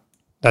lap,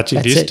 that's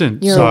your That's it.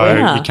 distance. You're So a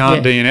winner. you can't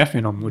Yeah. DNF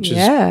in them, which is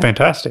Yeah.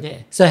 fantastic. Yeah.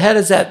 So how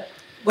does that?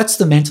 What's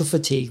the mental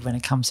fatigue when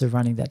it comes to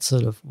running that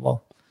sort of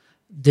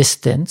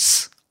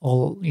distance,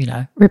 or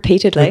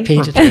Repeatedly.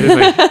 repeatedly?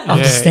 I'm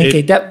just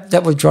thinking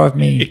that would drive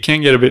me. It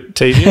can get a bit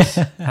tedious.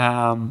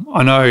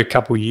 I know a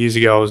couple of years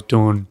ago I was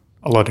doing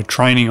a lot of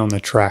training on the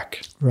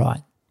track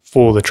Right.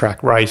 for the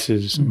track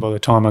races, and by the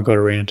time I got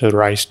around to the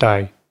race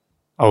day,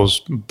 I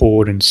was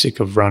bored and sick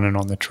of running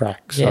on the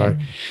track. So Yeah.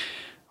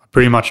 I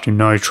pretty much do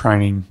no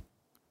training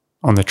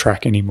on the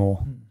track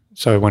anymore.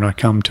 So when I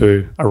come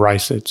to a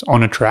race that's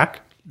on a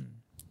track,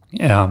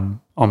 I'm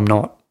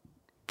not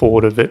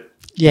bored of it,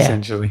 Yeah.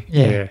 essentially.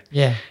 Yeah.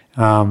 Yeah.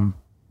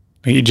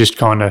 But you just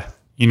kind of,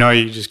 you're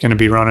just going to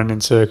be running in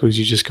circles.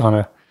 You just kind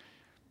of,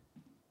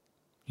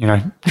 try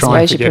and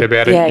Suppose you forget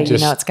about it. Yeah, You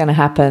just, know it's going to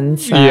happen.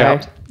 So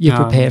yeah, You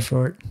prepare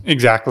for it.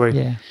 exactly.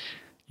 Yeah.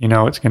 You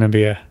know it's going to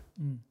be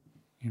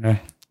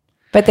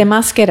But there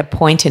must get a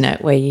point in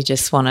it where you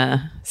just want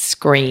to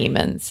scream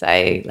and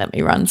say, "Let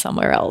me run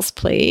somewhere else,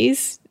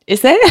 please."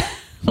 Is there?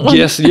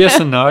 yes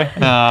and no.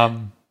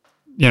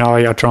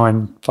 I try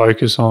and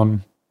focus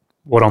on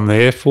what I'm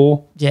there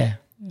for Yeah.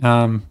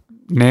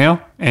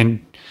 now,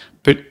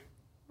 but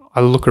I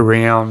look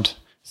around,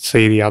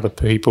 see the other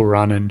people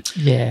running.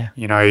 Yeah.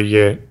 You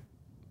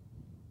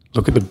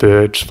look at the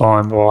birds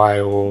flying by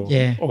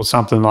or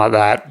something like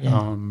that.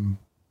 Yeah.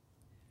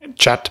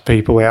 Chat to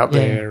people out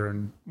there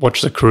and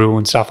watch the crew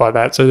and stuff like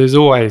that. So there's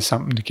always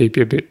something to keep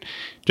you a bit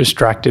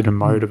distracted and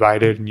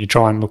motivated, and you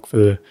try and look for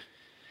the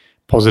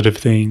positive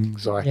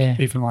things, like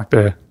even like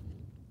the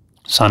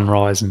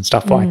sunrise and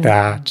stuff like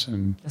that.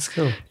 And That's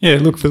cool.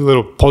 look for the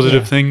little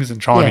positive things and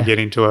trying to get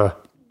into a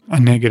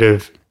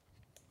negative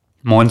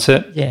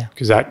mindset. Yeah.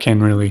 Because that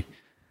can really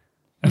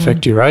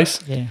affect your race.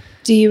 Yeah.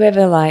 Do you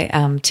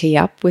ever tee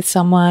up with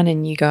someone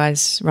and you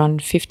guys run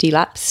 50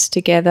 laps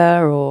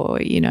together, or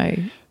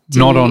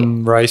Not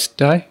on race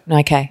day.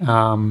 Okay.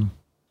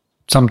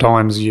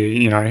 Sometimes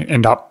you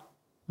end up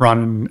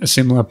running a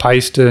similar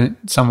pace to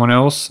someone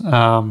else.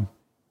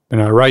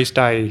 Race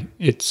day,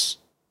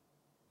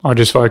 I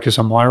just focus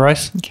on my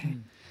race. Okay.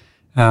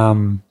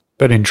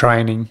 But in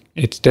training,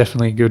 it's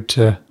definitely good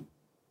to,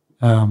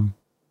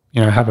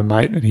 have a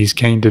mate that he's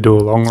keen to do a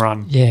long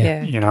run.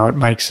 Yeah. It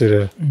makes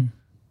it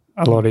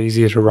a lot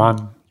easier to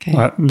run. Okay.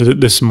 Like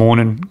this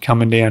morning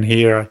coming down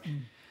here, a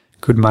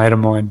good mate of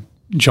mine,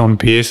 John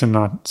Pearson,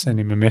 I sent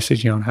him a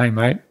message going, "Hey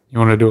mate, you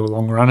want to do a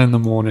long run in the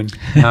morning?"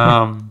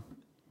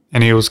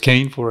 And he was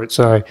keen for it.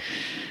 So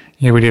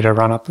we did a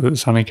run up to the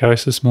sunny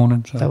coast this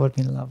morning. So That would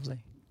be lovely.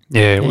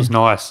 yeah, it was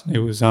nice. It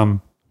was got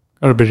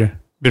a bit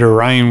of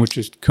rain, which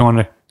just kind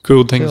of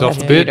cooled things off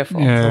a bit. Beautiful.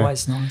 It's Yeah,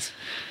 always nice.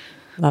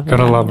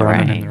 gotta love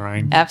running in the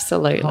rain.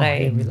 Absolutely. Oh,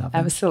 yeah, we love it.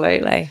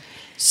 Absolutely.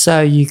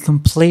 So you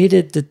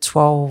completed the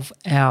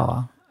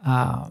 12-hour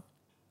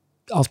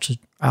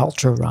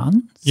ultra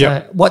run. So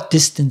Yep. what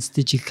distance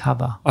did you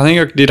cover? I think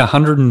I did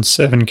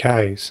 107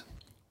 Ks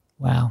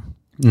Wow.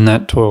 in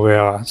that 12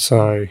 hour.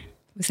 So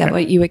Was that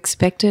what you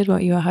expected,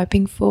 what you were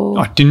hoping for?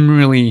 I didn't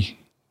really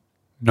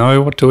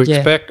know what to Yeah.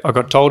 expect. I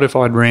got told if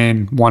I'd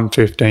ran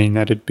 115,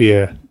 that'd be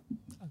a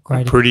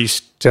Great. pretty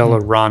stellar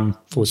run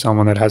for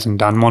someone that hasn't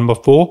done one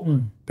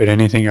before. But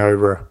anything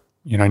over,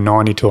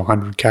 90 to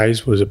 100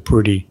 Ks was a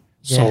pretty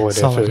solid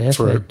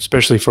effort,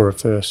 especially for a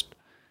first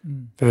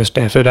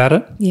effort at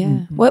it.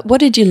 Yeah. What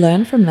did you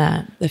learn from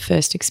that, the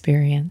first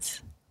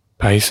experience?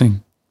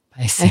 Pacing.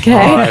 Basically.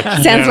 Okay. Right,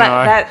 Sounds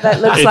like that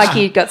looks like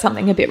you got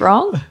something a bit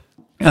wrong.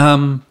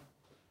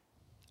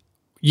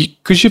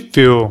 Because you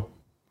feel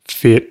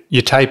fit,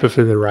 you taper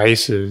for the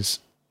races,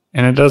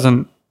 and it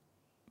doesn't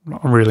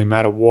really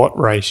matter what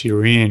race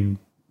you're in,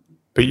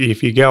 but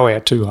if you go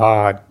out too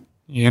hard,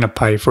 you're going to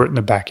pay for it in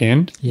the back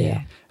end.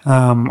 Yeah.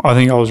 I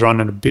think I was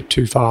running a bit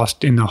too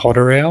fast in the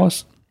hotter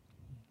hours,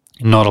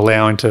 not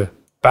allowing to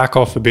back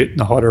off a bit in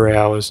the hotter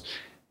hours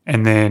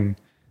and then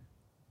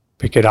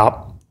pick it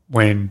up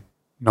when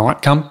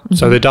night come.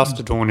 So the Dusk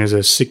to Dawn is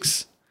a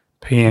 6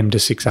 p.m. to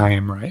 6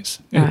 a.m. race.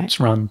 Right. It's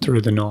run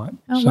through the night.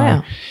 Oh, So,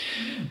 wow.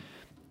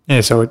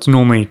 Yeah, so it's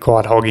normally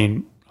quite hot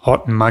and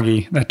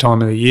muggy that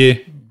time of the year,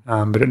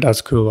 but it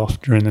does cool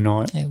off during the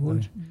night. It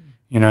would.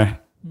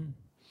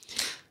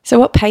 So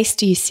what pace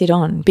do you sit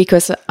on?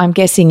 Because I'm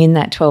guessing in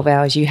that 12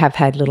 hours you have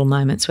had little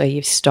moments where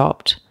you've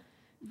stopped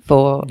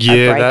for a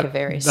break of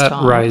various that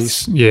times?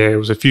 race, it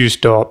was a few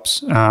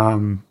stops,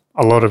 a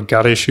lot of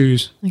gut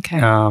issues. Okay.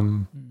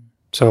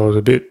 So I was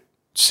a bit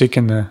sick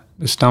in the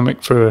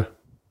stomach for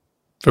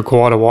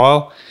quite a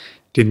while.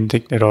 Didn't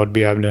think that I'd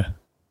be able to,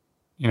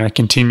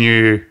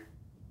 continue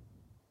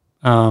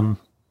the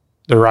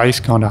race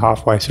kind of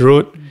halfway through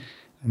it.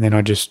 And then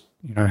I just,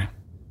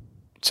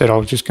 said I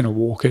was just going to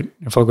walk it.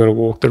 If I've got to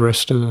walk the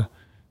rest of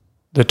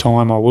the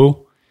time, I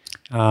will.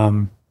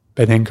 But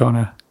then kind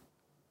of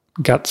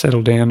gut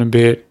settled down a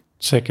bit,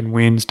 second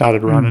wind,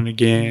 started running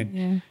again.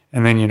 Yeah.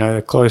 And then,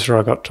 the closer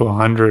I got to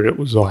 100, it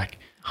was like,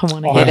 I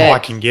want to get it. I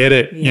can get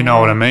it, you know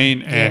what I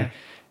mean? And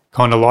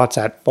kind of lights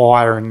that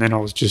fire. And then I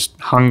was just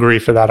hungry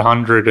for that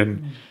 100.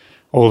 And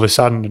all of a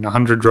sudden, when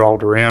 100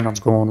 rolled around, I'm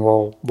going,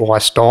 well, why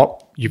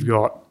stop? You've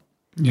got,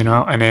 an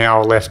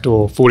hour left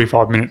or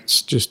 45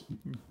 minutes. Just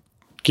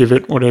give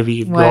it whatever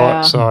you've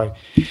got. So,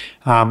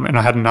 and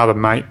I had another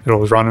mate that I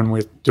was running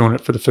with doing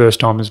it for the first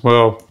time as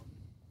well.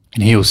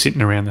 And he was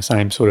sitting around the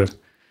same sort of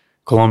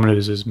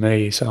kilometres as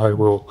me. So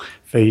we'll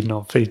feed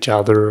off each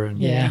other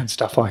and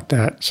stuff like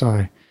that.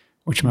 So,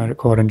 which made it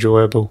quite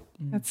enjoyable.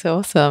 That's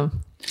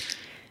awesome.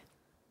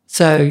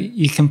 So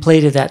you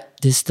completed that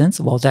distance,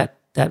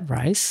 that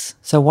race.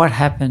 So what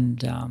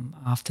happened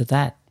after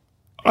that?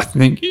 I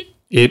think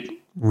it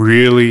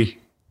really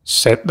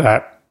set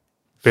that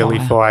belly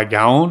fire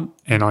going,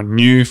 and I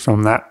knew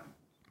from that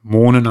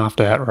morning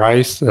after that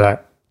race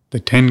that the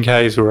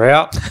 10Ks were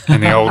out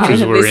and the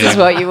ultras were in. This is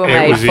what you were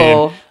made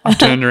for. I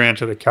turned around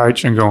to the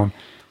coach and gone,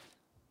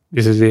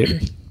 this is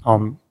it.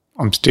 I'm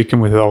sticking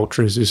with the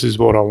ultras. This is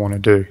what I want to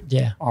do.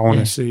 Yeah. I want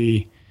to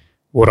see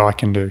what I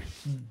can do.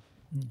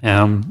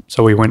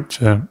 So we went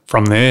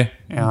from there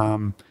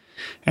and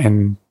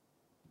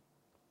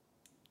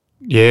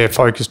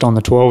focused on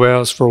the 12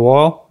 hours for a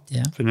while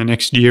for the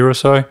next year or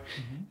so.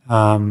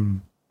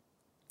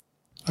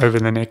 Over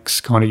the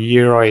next kind of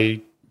year, I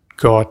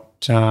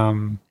got,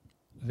 I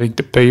think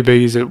the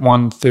PB's at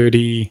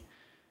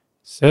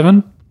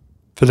 137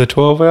 for the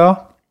 12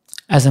 hour.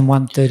 As in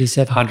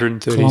 137?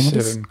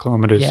 137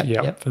 kilometres,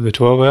 for the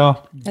 12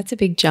 hour. That's a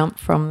big jump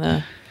from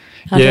the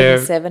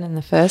 107 in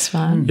the first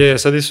one. Yeah,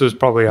 so this was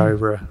probably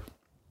over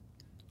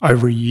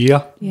a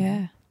year.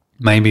 Yeah.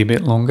 Maybe a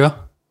bit longer.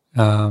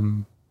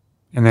 And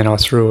then I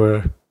threw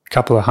a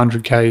couple of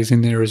 100Ks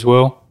in there as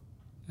well,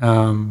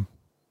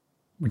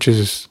 which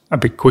is a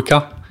bit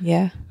quicker.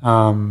 Yeah.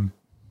 And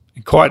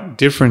quite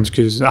different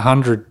because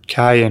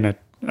 100K and a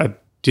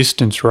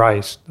distance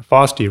race, the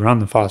faster you run,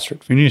 the faster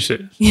it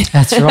finishes.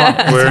 That's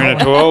right. Where in a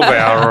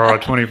 12-hour or a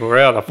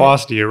 24-hour, the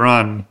faster you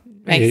run,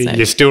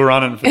 you're still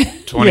running for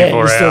 24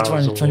 hours.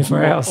 Still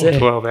 24 hours. Or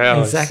 12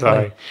 hours.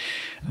 Exactly.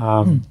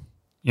 So,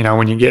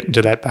 when you get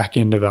into that back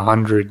end of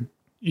 100,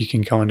 you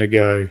can kind of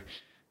go,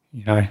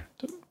 if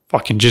I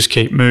can just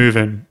keep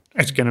moving,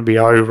 it's going to be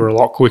over a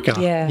lot quicker,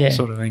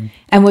 sort of thing.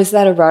 And was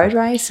that a road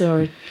race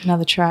or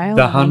another trail?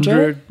 The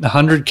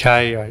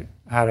 100K I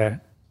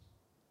had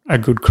a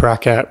good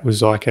crack at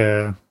was like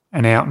an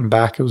out and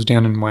back. It was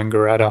down in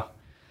Wangaratta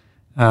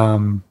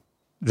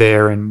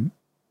there, and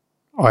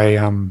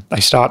they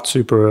start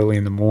super early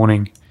in the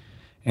morning,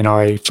 and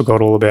I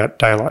forgot all about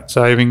daylight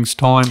savings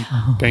time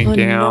being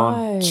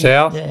down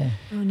south. Yeah.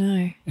 Oh,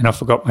 no. And I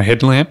forgot my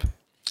headlamp.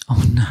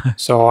 Oh, no.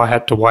 So I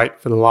had to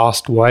wait for the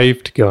last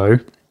wave to go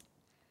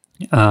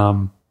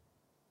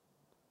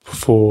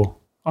before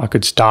I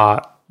could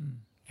start.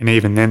 And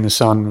even then the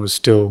sun was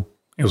still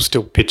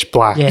pitch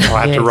black. Yeah,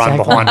 I had to run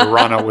behind a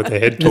runner with a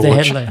head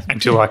torch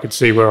until I could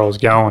see where I was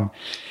going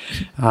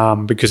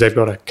because they've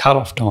got a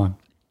cut-off time.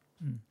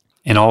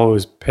 And I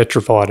was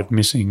petrified of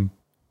missing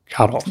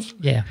cut-off.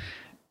 Yeah.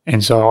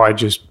 And so I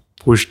just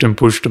pushed and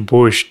pushed and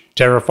pushed,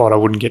 terrified I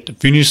wouldn't get to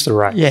finish the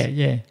race. Yeah,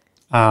 yeah.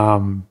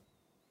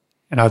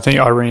 And I think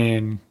I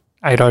ran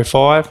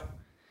 8:05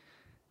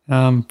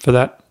 for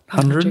that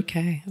 100.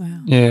 Okay,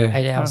 wow. Yeah.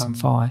 8 hours and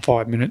 5.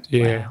 5 minutes,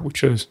 yeah, Wow.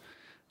 which was,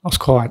 I was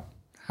quite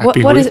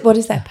happy What with.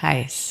 is that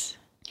pace?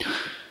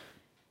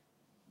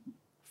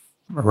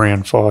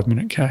 Around 5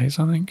 minute Ks,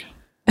 I think.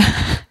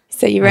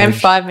 So you ran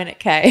 5 minute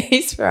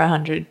Ks for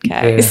 100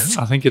 Yeah, Ks.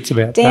 I think it's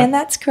about Dan, that.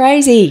 that's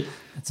crazy.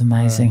 That's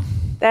amazing.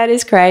 That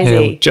is Yeah,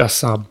 crazy. just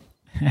sub.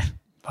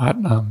 But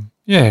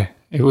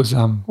it was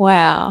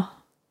Wow.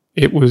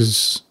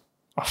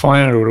 I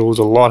find it was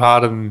a lot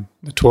harder than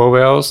the 12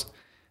 hours,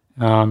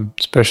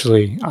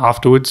 especially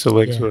afterwards. The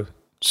legs were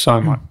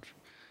so much.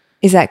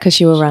 Is that because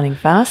you were running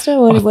faster?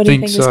 What do you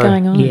think was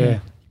going on? Yeah.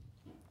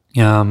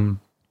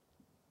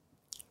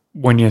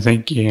 When you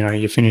think,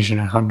 you're finishing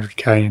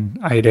 100K in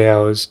 8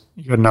 hours,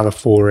 you've got another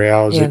 4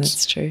 hours. Yeah,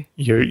 that's true.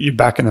 You're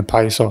backing the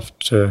pace off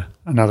to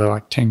another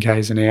like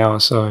 10Ks an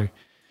hour. So I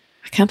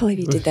can't believe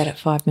you did that at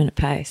 5 minute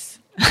pace.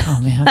 Oh,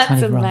 man, I That's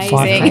can't even run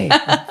amazing.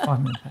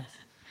 5 minute pace.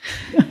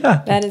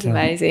 That is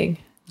amazing.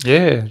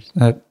 yeah,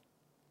 and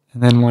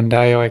then one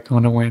day I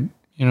kind of went,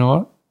 you know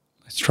what,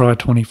 let's try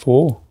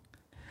 24.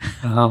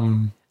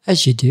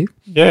 As you do.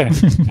 Yeah.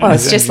 Well,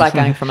 it's just like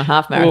going from a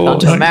half marathon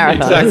to a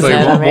marathon. Exactly.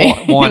 Isn't it? I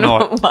mean, Why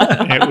not?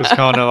 It was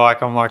kind of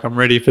like I'm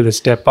ready for the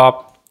step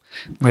up.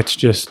 Let's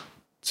just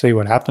see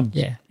what happened.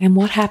 Yeah. And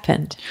what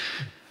happened?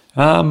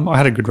 I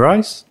had a good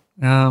race.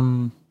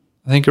 I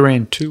think I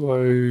ran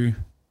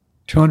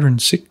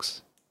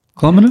 206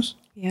 kilometres.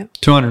 Yep.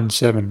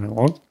 207 it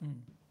was.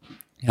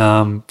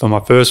 For my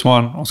first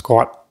one, I was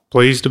quite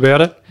pleased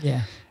about it.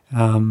 Yeah.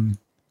 And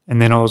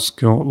then I was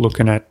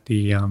looking at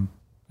the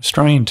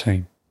Australian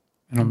team,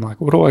 and I'm like,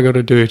 what do I got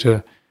to do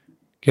to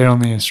get on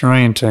the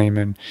Australian team?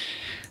 And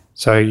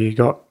so you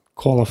got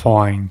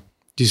qualifying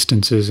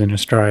distances in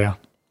Australia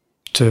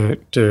to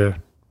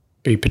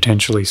be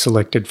potentially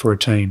selected for a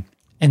team.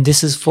 And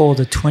this is for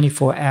the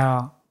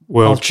 24-hour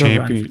World ultra run.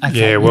 champion,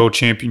 Okay, World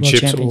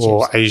Championships World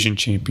or Championships. Asian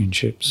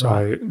Championships.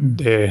 So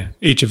they're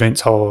each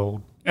event's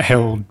held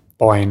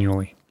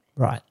biannually.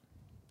 Right.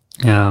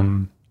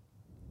 So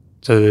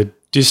the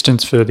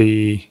distance for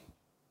the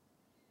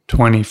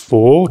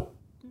 24,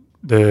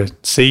 the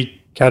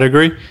C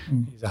category,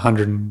 is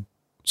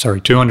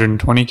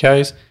 220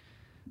 Ks.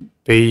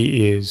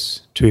 B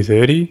is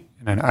 230,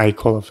 and an A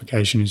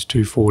qualification is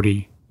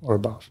 240 or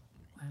above.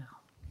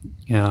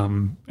 Wow.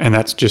 And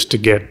that's just to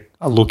get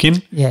a look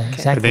in. Yeah,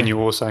 exactly. But then you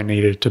also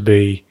needed to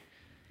be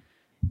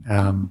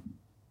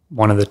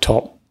one of the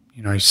top,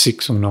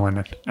 6 or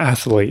 9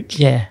 athletes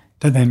Yeah.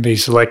 to then be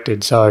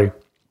selected. So,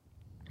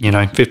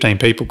 15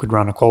 people could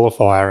run a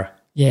qualifier.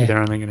 Yeah. They're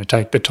only going to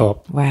take the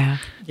top Wow.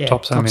 Yeah.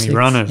 so many 6.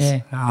 runners.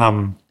 Yeah.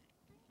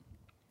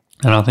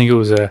 And I think it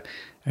was a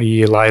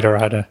year later I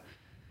had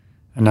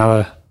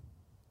another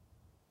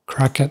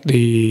crack at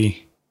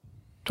the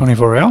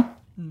 24-hour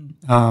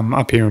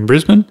up here in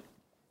Brisbane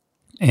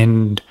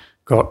and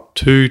got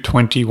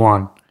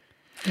 221.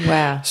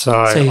 Wow.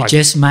 So So you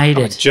just made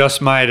I it.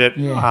 just made it.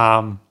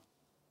 Yeah.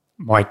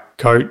 My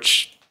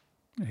coach,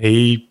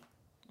 he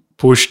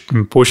pushed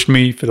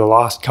me for the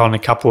last kind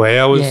of couple of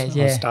hours.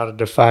 Yeah. I started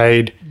to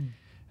fade.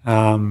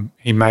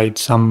 He made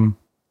some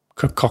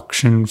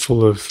concoction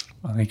full of,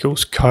 I think it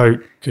was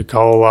Coke,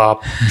 Coca-Cola,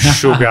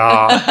 sugar.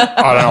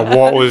 I don't know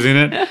what was in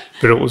it,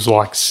 but it was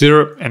like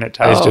syrup and it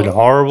tasted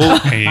horrible.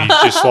 And he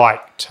just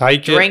like,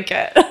 take it. Drink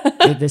it.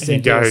 Get this He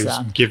into your goes,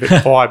 son. give it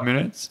 5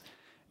 minutes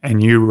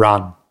and you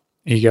run.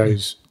 He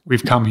goes,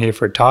 we've come here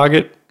for a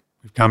target.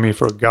 We've come here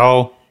for a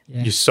goal.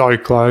 Yeah. You're so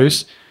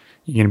close.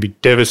 You're going to be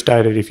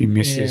devastated if you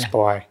miss this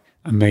by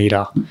a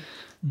metre.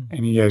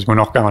 And he goes, we're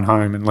not going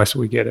home unless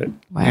we get it.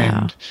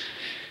 Wow.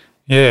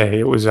 And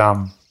it was,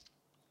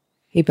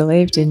 He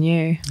believed in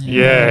you.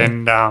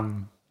 and,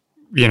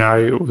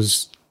 it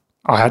was,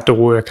 I had to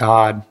work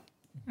hard.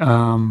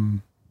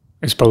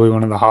 It's probably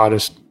one of the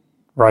hardest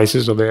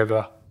races I've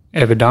ever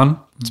done,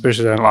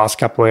 especially in the last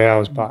couple of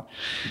hours. But,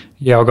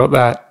 I got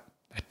that.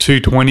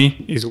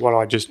 220 is what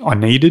I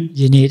needed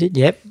You need it.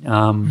 Yep.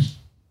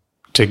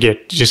 to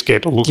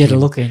get a look Get a in.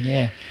 look in.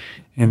 Yeah.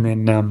 And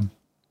then,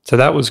 so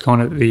that was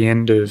kind of at the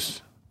end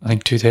of, I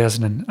think,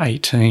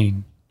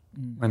 2018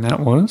 when that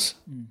was.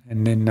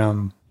 And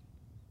then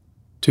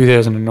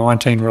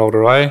 2019 rolled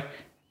over.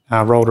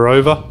 I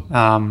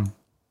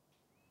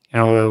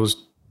was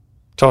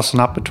tossing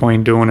up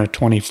between doing a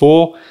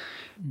 24,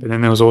 but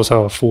then there was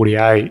also a 48.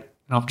 And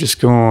I've just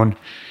gone,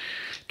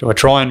 do I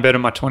try and better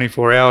my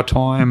 24-hour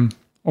time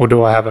or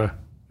do I have a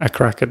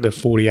crack at the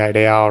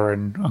 48-hour?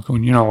 And I'm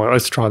going, you know what,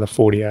 let's try the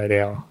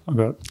 48-hour. I've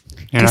got,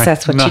 Because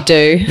that's what you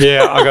do,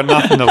 Yeah, I got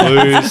nothing to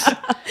lose.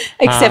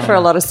 except for a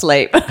lot of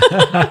sleep. And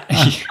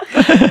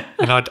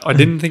I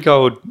didn't think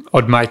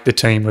I'd make the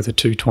team with a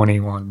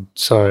 221.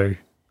 So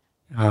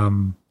I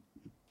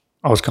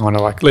was kind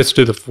of like, let's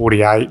do the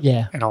 48.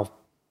 Yeah. And I'll,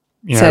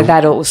 So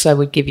that also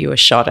would give you a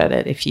shot at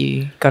it if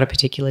you got a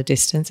particular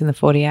distance in the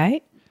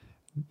 48?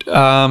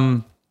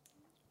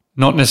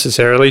 not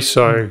necessarily.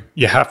 So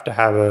you have to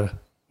have a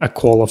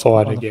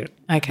qualifier to get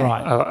Okay.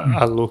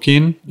 Right. a look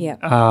in. Yeah.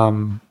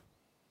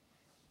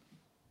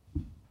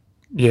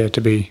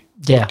 To be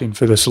Yeah. looked in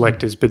for the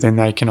selectors, but then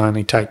they can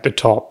only take the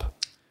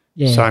top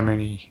Yeah. so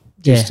many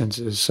Yeah.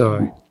 distances.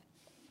 So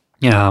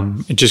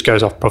it just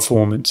goes off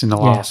performance in the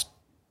last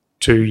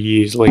 2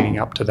 years leading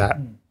up to that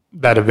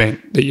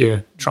event that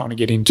you're trying to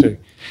get into.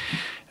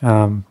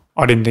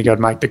 I didn't think I'd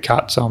make the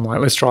cut, so I'm like,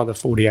 let's try the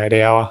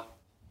 48-hour,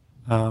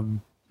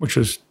 which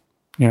was,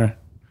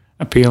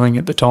 appealing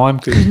at the time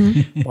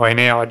because by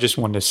now I just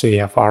wanted to see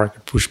how far I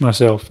could push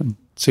myself and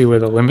see where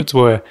the limits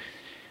were.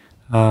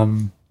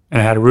 And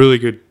I had a really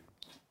good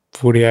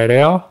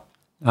 48-hour.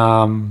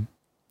 I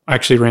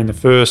actually ran the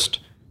first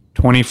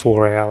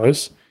 24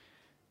 hours.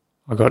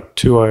 I got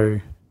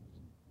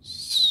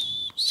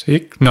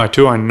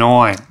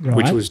 209,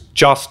 which Right. was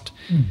just,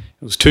 it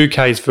was 2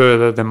 Ks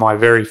further than my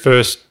very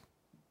first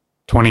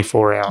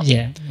 24 hours.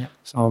 Yeah. Yeah.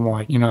 So I'm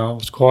like, I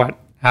was quite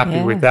happy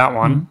Yeah. with that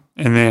one.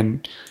 And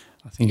then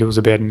I think it was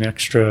about an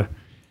extra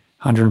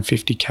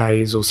 150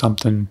 Ks or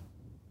something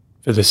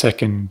for the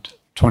second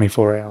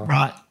 24 hour.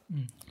 Right.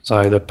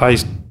 So the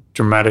pace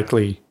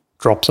dramatically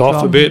drops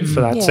off a bit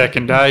for that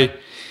second day,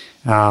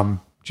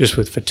 just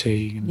with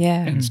fatigue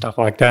and stuff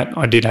like that.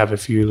 I did have a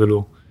few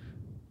little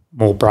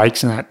more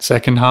breaks in that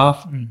second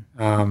half,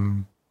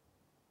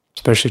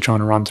 especially trying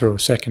to run through a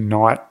second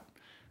night.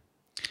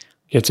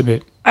 gets a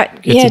bit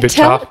yeah, bit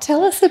tell tough.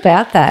 tell us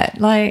about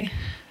that. Like,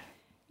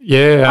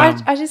 Yeah,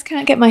 I just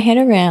can't get my head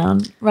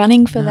around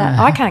running for that.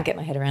 I can't get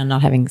my head around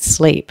not having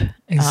sleep.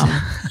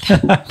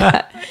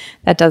 That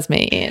does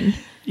me in.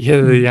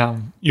 yeah.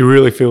 You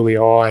really feel the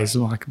eyes,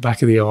 like the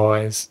back of the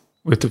eyes,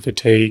 with the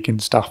fatigue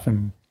and stuff,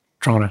 and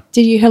trying to.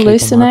 Did you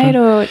hallucinate,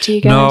 or do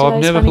you go? No, into I've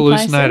those never funny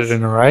hallucinated places?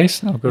 in a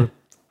race. I've got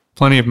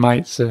plenty of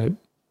mates that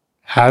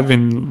have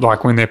in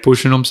like when they're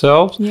pushing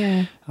themselves.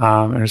 Yeah.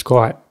 And it's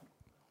quite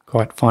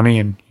funny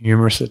and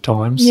humorous at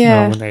times.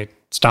 Yeah. When they're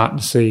starting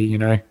to see,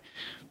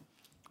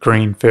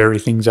 green fairy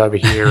things over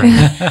here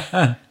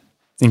and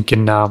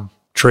thinking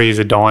trees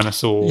are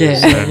dinosaurs.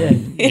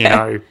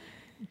 And,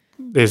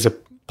 there's a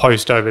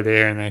post over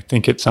there and they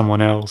think it's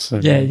someone else.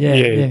 And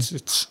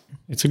it's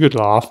a good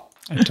laugh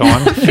at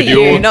times. For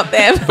you, not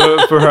them.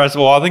 for us,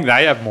 well, I think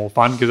they have more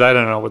fun because they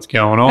don't know what's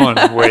going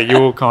on. Where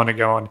you're kind of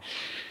going,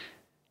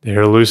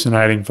 they're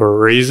hallucinating for a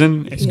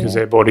reason. It's because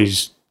their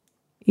body's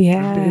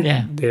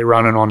they're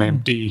running on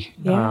empty.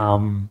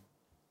 Yeah.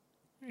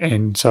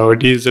 And so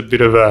it is a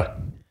bit of a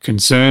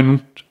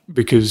concern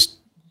because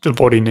the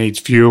body needs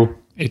fuel.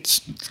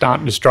 It's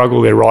starting to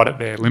struggle. They're right at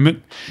their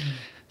limit.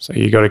 So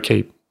you got to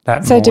keep that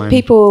in So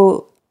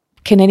mind.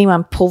 can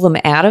anyone pull them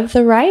out of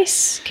the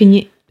race?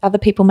 Can other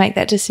people make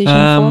that decision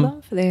for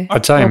them? For their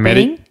I'd say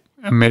well-being?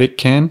 a medic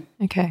can.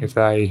 Okay. If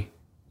they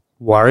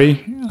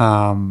worry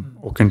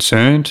or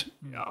concerned.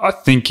 I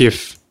think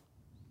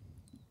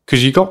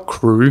because you got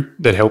crew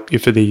that help you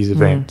for these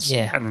events,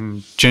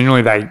 and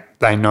generally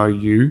they know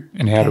you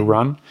and how to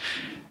run.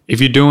 If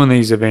you're doing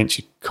these events,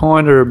 you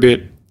kind of a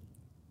bit,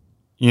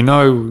 you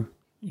know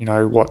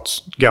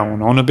what's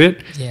going on a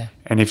bit. Yeah.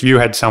 And if you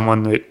had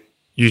someone that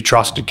you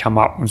trusted come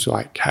up and was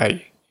like,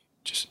 hey,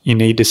 you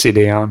need to sit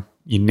down,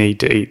 you need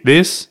to eat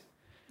this,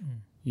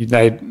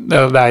 they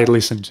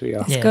listen to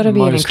you. It's got to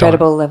be an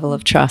incredible level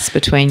of trust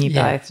between you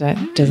both,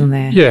 doesn't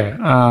there?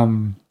 Yeah.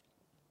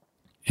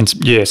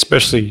 And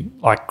especially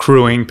like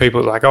crewing,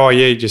 people are like, oh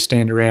yeah, you just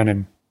stand around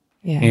and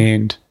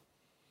hand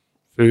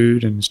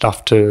food and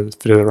stuff for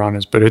the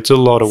runners, but it's a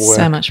lot of work.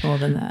 So much more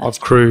than that. I've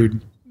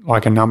crewed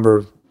like a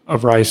number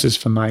of races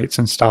for mates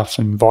and stuff,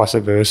 and vice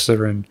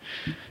versa, and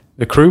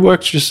the crew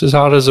works just as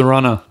hard as the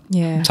runner.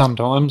 Yeah.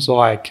 Sometimes,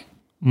 like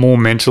more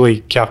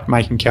mentally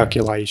making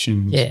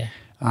calculations. Yeah.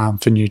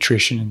 For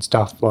nutrition and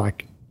stuff,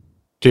 like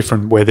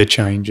different weather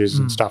changes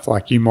and stuff,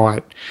 like you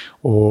might,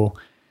 or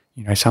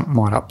something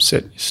might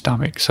upset your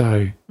stomach.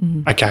 So,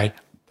 okay,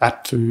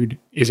 that food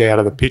is out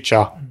of the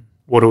picture.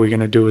 What are we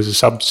going to do as a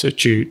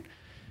substitute?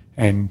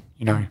 And,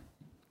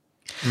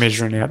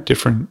 measuring out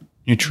different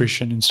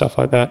nutrition and stuff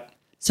like that.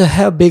 So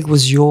how big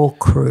was your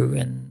crew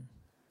in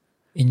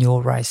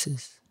your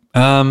races?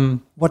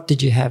 What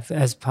did you have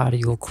as part of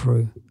your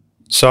crew?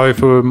 So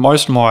for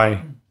most of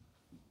my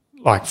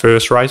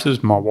first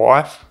races, my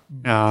wife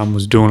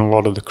was doing a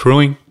lot of the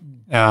crewing.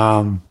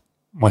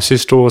 My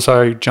sister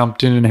also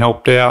jumped in and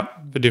helped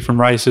out for different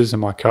races,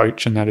 and my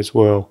coach and that as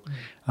well.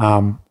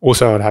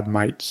 Also, I'd have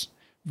mates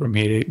from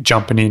here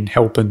jumping in,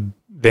 helping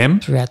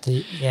them. Throughout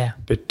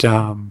But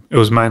it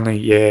was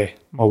mainly,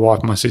 my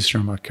wife, my sister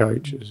and my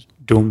coach was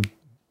doing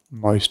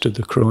most of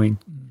the crewing.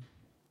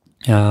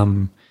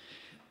 So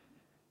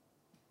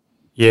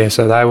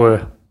they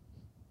were,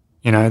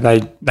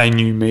 they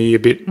knew me a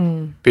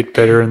bit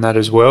better in that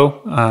as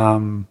well.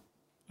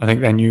 I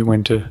think they knew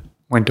when to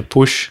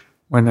push,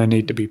 when they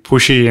need to be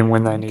pushy and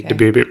when they need to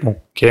be a bit more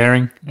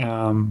caring,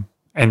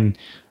 and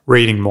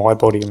reading my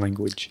body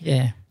language,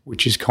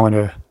 which is kind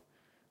of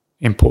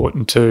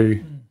important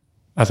too.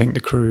 I think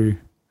the crew,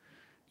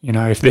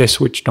 if they're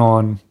switched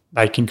on,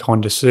 they can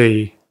kind of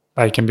see,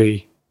 they can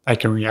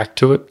react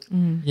to it.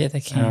 Yeah, they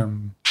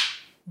can.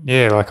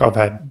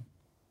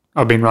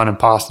 I've been running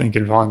past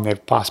thinking, fine,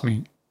 they've passed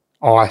me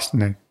ice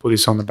and they put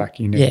this on the back of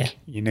your neck. Yeah.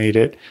 You need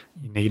it.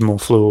 You need more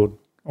fluid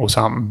or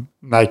something.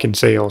 They can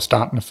see I was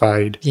starting to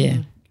fade. Yeah.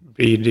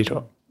 Be a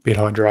bit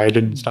hydrated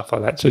and stuff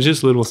like that. So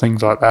just little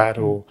things like that,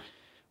 or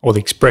the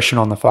expression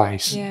on the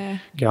face. Yeah.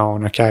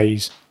 Going, okay,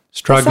 he's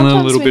struggling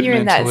a little bit mentally. Sometimes when you're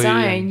in that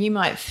zone, you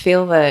might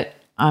feel that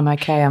I'm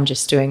okay, I'm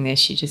just doing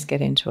this. You just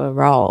get into a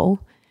role.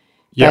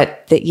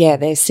 Yep. But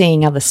they're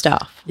seeing other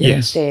stuff.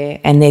 Yes. They're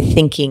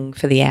thinking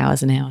for the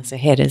hours and hours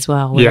ahead as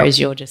well, whereas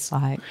you're just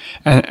like...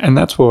 And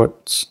that's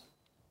what's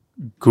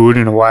good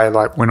in a way.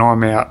 Like when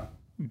I'm out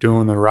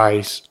doing the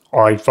race,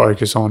 I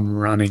focus on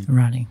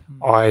running.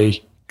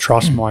 I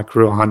trust my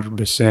crew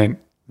 100%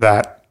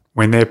 that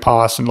when they're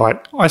passing,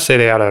 like I set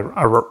out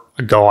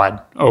a guide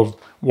of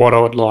what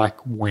I would like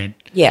when.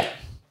 Yeah.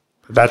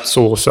 But that's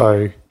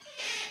also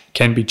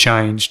can be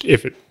changed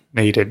if it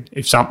needed.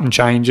 If something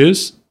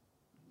changes,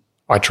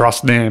 I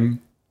trust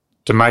them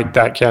to make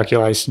that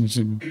calculations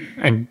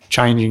and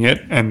changing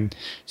it. And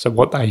so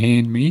what they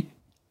hand me,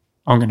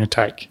 I'm going to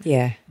take.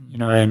 Yeah.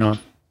 And I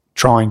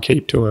try and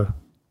keep to a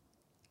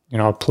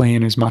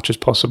plan as much as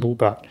possible.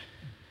 But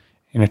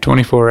in a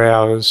 24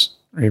 hours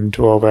or even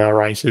 12-hour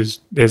races,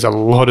 there's a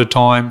lot of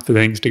time for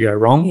things to go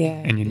wrong.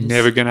 Yeah. And you're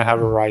never going to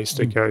have a race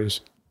that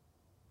goes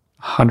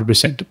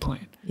 100% to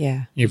plan.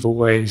 Yeah. You've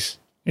always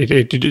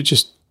It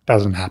just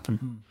doesn't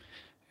happen.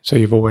 So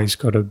you've always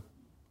got to,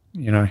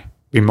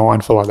 be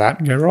mindful of that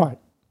and go, right,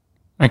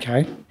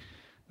 okay,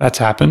 that's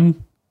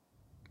happened.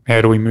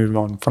 How do we move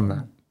on from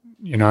that?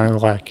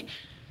 Like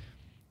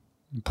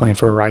plan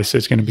for a race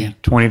that's going to be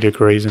 20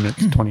 degrees and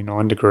it's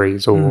 29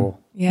 degrees, or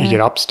you get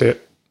upset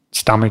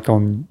stomach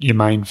on your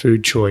main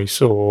food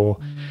choice, or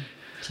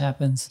It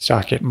happens.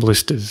 start getting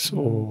blisters,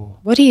 or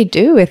What do you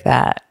do with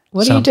that?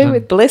 What do you do Something.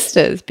 with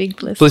blisters? Big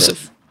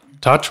blisters.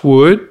 touch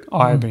wood.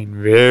 I've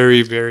been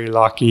very, very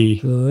lucky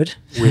Good.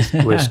 with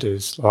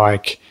blisters.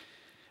 Like,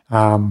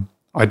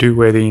 I do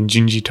wear the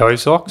Injinji toe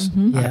socks.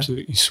 Mm-hmm. Yeah.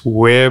 Absolutely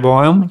swear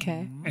by them.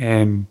 Okay,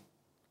 And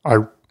I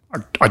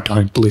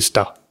don't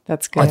blister.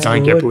 that's I good.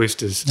 don't get good.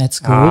 blisters. That's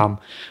good.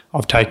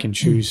 I've taken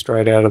shoes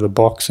straight out of the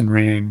box and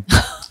ran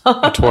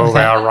a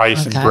 12-hour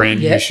race in Okay, brand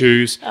new yeah.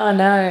 shoes Oh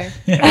no,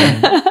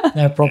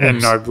 No problems.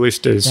 and no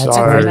blisters. That's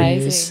so, great.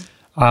 amazing.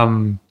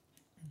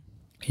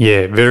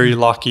 very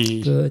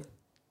lucky Good.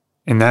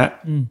 in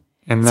that.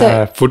 In the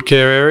So- foot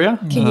care area.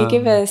 Can you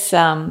give us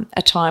a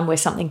time where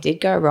something did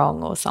go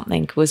wrong or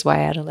something was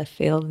way out of left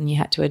field and you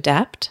had to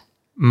adapt?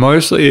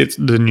 Mostly it's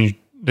the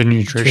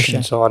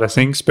nutrition side of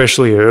things,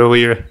 especially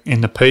earlier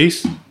in the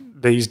piece.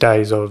 These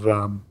days I've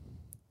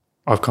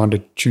kind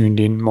of tuned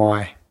in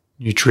my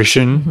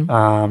nutrition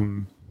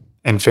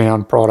and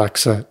found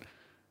products that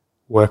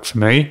work for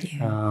me.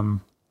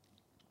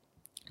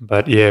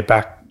 But yeah,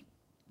 back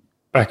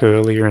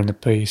earlier in the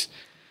piece,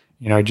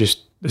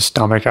 just the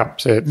stomach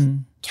upset,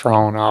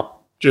 throwing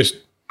up, just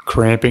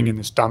cramping in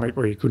the stomach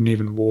where you couldn't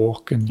even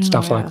walk and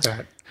stuff wow. like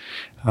that.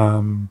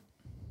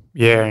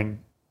 And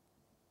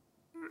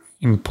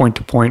in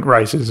point-to-point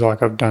races,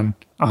 like I've done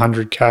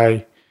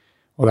 100K,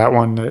 or that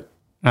one that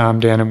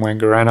down in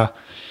Wangaratta,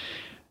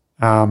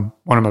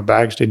 one of my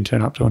bags didn't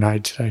turn up to an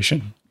aid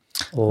station.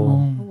 Or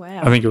Oh,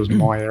 wow. I think it was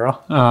my error.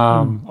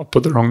 I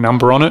put the wrong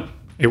number on it.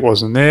 It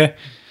wasn't there.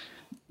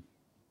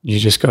 You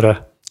just got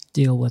to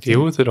Deal with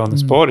deal it. with it on the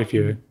spot. If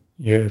you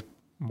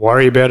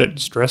worry about it,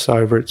 stress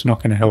over it, it's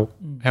not going to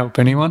help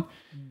anyone.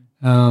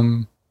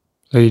 So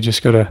you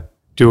just got to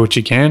do what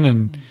you can,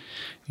 and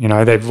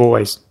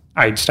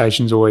aid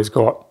stations always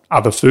got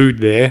other food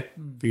there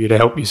for you to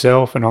help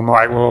yourself. And I'm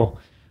like, well,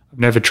 I've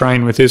never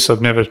trained with this,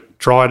 I've never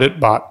tried it,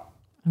 but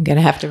I'm going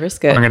to have to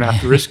risk it. I'm going to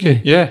have to risk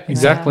it. Yeah,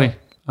 exactly.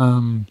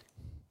 And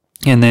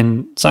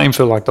then same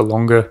for like the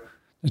longer,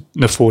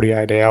 the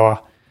 48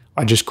 hour,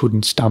 I just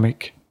couldn't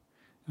stomach.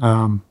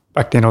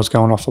 Back then I was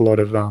going off a lot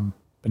of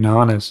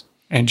bananas,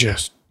 and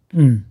just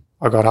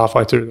I got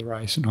halfway through the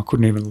race and I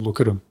couldn't even look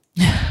at them.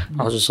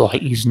 I was just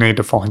like, you just need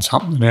to find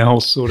something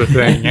else, sort of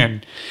thing.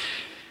 And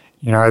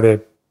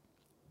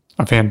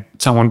I found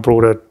someone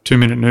brought a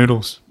 2-minute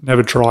noodles.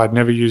 Never tried,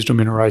 never used them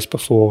in a race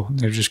before.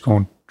 They've just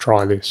gone,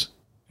 try this.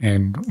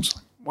 And I was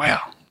like,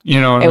 wow. You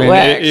know what I It mean?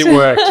 worked. It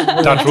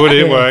worked. Touch wood,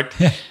 it worked.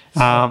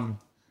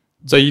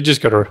 So you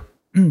just got to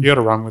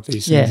run with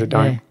these things that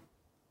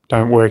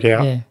don't work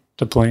out Yeah.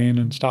 to plan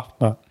and stuff.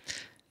 But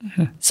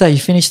So you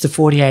finished the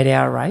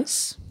 48-hour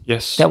race.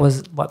 yes, That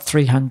was,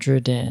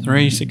 300 and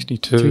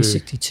 362.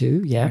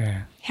 362, yeah.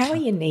 Yeah. How are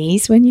your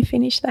knees when you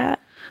finish that?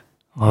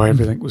 Oh,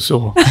 everything was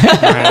sore.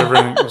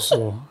 Everything was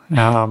sore.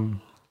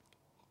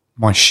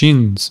 My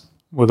shins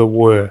were the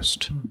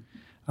worst.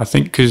 I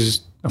think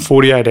because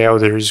 48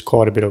 hours, there is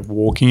quite a bit of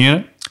walking in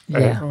it.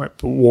 Yeah.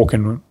 But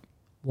walking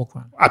Walk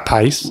around. at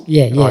pace.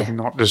 Yeah, Like yeah.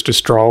 not just a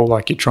stroll,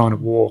 like you're trying to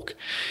walk.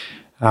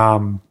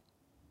 And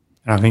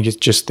I think it's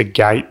just the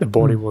gait. The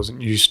body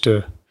wasn't used to.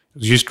 It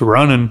was used to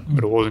running,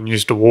 but it wasn't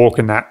used to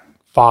walking that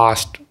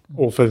fast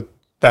or for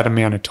that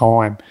amount of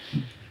time.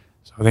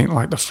 So I think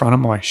like the front of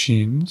my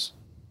shins,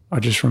 I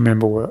just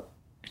remember were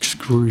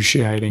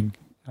excruciating.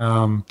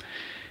 And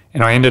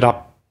I ended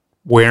up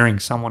wearing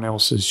someone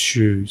else's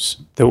shoes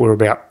that were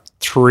about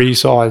 4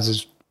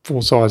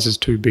 sizes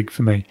too big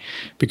for me,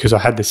 because I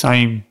had the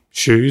same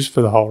shoes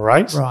for the whole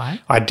race. Right.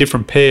 I had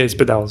different pairs,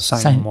 but they were the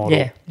same model.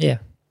 Yeah, yeah.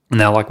 And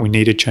they're like, we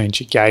need to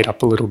change your gait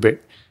up a little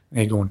bit. And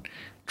they're going,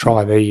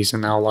 try these.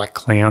 And they were like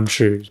clown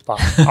shoes. But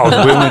I was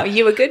Oh, willing,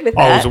 you were good with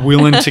I that. was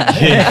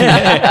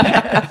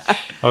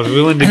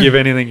willing to give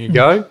anything a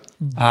go.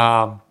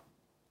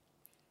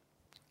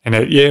 And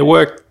it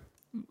worked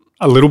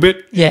a little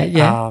bit. Yeah,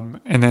 yeah.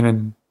 And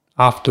then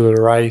after the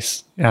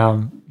race,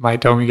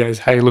 mate told me, he goes,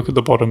 hey, look at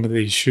the bottom of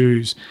these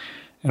shoes.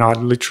 And I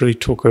literally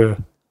took a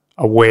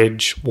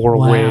wedge, wore a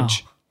Wow.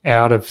 wedge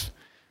out of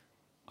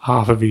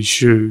half of his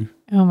shoe.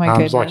 Oh my It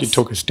goodness. was like he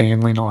took a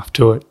Stanley knife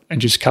to it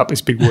and just cut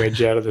this big wedge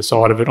out of the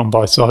side of it on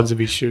both sides of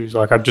his shoes.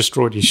 Like, I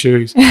destroyed his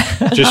shoes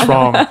just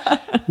from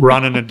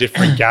running a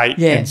different gait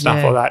Yeah, and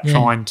stuff yeah, like that, yeah.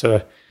 trying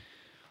to,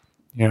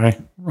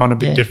 run a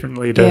bit Yeah.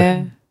 differently to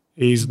Yeah.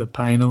 ease the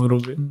pain a little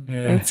bit.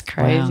 Yeah. That's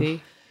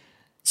crazy.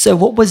 So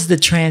what was the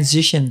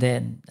transition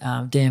then,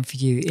 Dan, for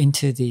you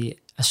into the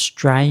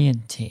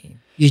Australian team?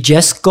 You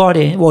just got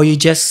in, well, you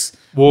just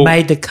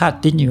made the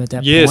cut, didn't you, at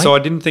that Yeah, point? so I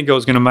didn't think I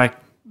was going to make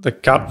the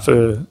cut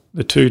for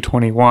the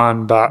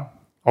 221, but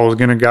I was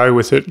going to go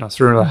with it, and I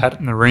threw a hat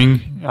in the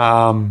ring.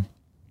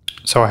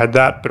 So I had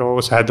that, but I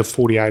also had the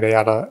 48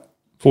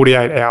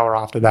 48 hour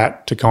after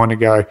that to kind of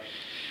go,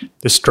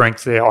 the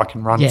strength there, I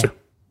can run Yeah. for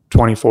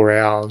 24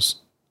 hours.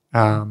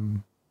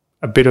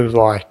 A bit of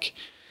like,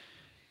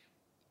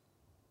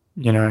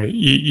 you know,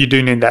 you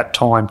do need that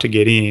time to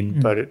get in,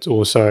 but it's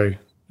also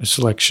a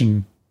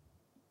selection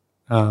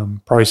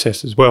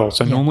process as well.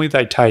 So normally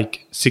they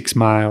take 6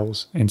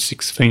 males and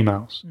 6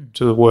 females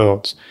to the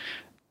Worlds.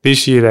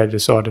 This year they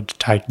decided to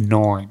take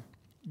 9.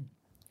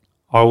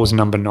 I was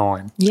number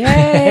 9.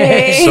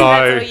 Yay! So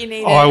That's all you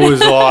needed. I was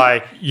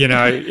like, you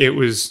know, I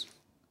was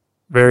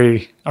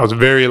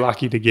very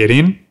lucky to get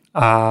in.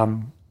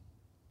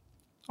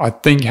 I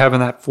think having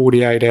that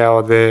 48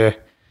 hour there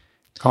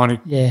kind of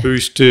Yeah.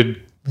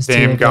 boosted Was to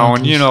them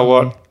going, you advantage, know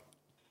what,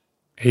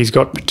 yeah. he's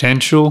got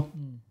potential.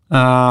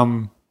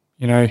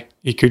 You know,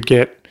 he could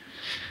get,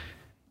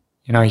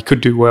 you know, he could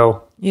do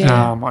well.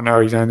 Yeah. I know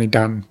he's only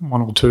done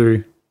 1 or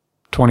 2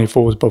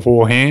 24s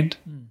beforehand,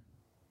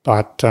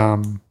 but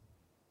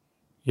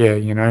yeah,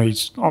 you know,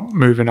 he's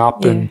moving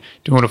up and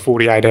doing a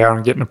 48 hour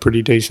and getting a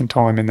pretty decent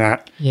time in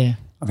that. Yeah.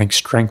 I think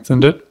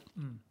strengthened it.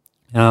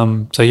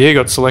 So yeah,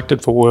 got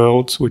selected for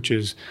Worlds, which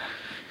is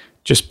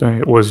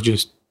it was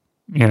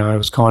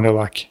kind of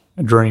like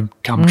a dream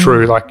come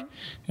true. Like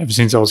ever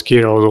since I was a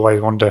kid, I was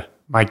always wanted to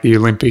make the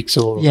Olympics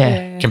or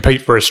Yeah.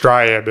 compete for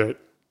Australia, but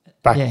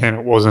back Yeah. then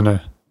it wasn't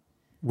a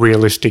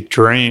realistic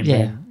dream.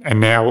 Yeah. And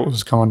now it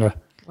was kind of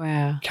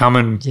Wow.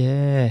 coming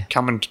Yeah.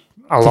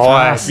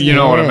 alive, pass, you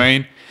know what I yeah.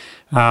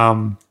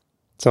 mean?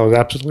 So I was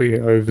absolutely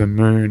over the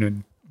moon,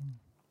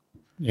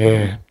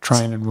 and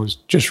training was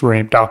just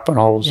ramped up, and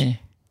I was, Yeah.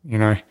 you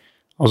know, I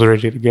was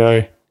ready to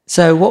go.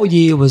 So what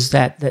year was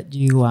that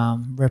you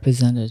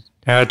represented?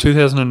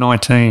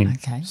 2019.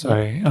 Okay. So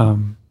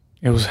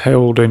it was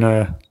held in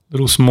a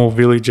little small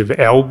village of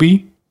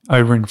Albi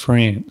over in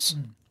France.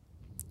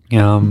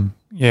 End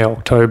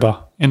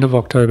of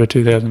October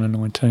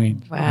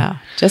 2019. Wow.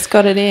 Just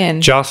got it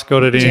in. Just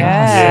got it in.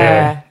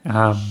 Yeah.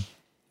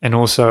 And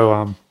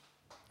also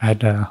I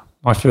had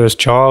my first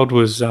child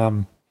was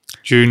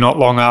due not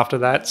long after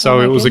that. So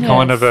my it was a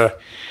kind of goodness.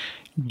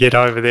 a get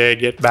over there,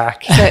 get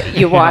back. So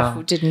your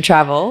wife didn't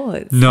travel?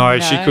 No,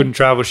 she couldn't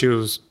travel. She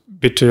was a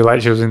bit too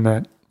late. She was in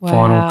that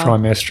final Wow.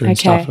 trimester and Okay.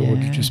 stuff. It would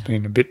Yeah. have just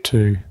been a bit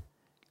too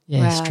Yeah,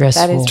 Wow, that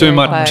stressful. is too very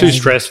much, close. too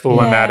stressful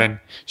and that, Yeah. and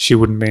she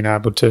wouldn't been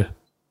able to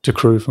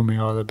crew for me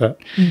either. But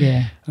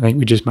Yeah. I think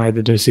we just made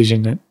the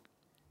decision that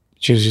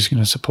she was just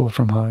going to support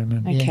from home,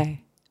 and Okay.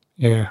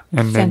 and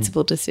then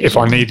Sensible decision. if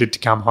I needed to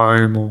come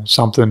home or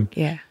something,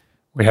 Yeah.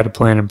 we had a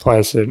plan in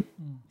place that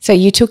So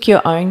you took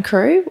your own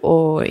crew,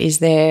 or is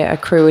there a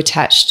crew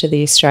attached to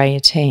the Australia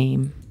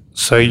team?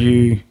 so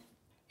you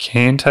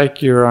can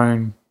take your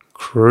own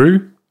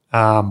crew,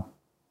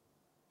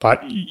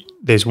 but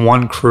there's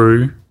 1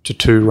 crew to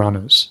 2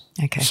 runners.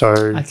 Okay. So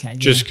Okay,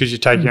 just because you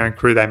take your own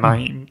crew, they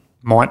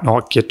might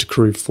not get to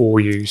crew for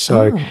you.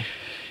 So Oh.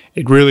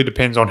 it really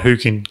depends on who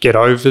can get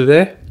over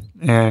there,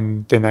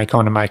 and then they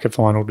kind of make a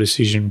final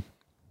decision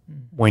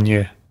when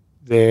you're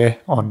there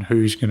on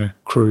who's going to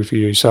crew for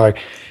you. So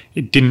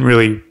it didn't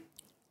really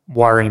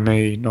worry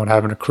me not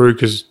having a crew,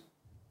 because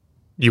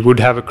you would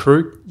have a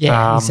crew.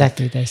 Yeah,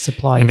 exactly. They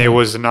supply And you. there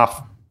was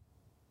enough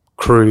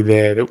crew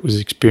there that was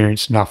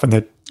experienced enough, and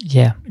that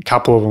Yeah. a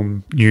couple of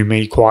them knew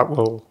me quite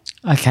well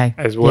Okay.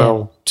 as Yeah,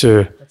 well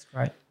to that's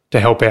great.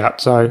 help out.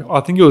 So I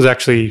think it was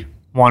actually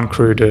 1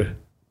 crew to,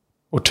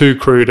 or 2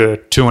 crew to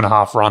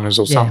 2.5 runners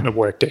or something that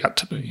worked out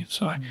to be.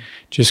 So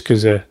just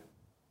because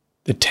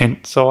the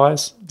tent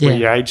size where Yeah.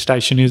 your aid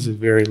station is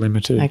very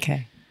limited.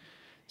 Okay.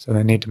 So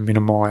they need to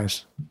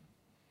minimise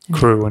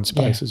crew and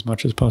space as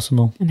much as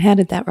possible. And how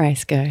did that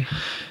race go?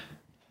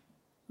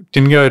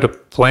 Didn't go to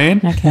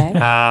plan. Okay.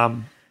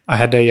 I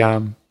had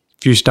a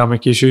few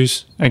stomach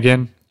issues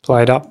again,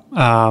 played up.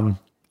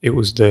 It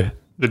was the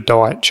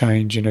diet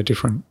change in a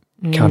different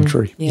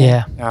country.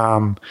 Yeah.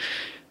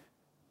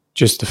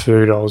 Just the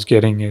food I was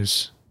getting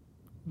is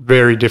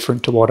very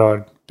different to what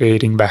I'd be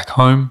eating back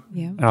home.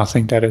 Yeah. And I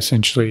think that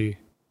essentially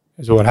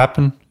is what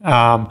happened.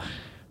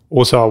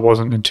 Also, I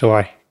wasn't until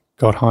I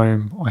got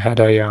home, I had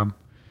a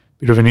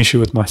bit of an issue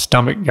with my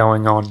stomach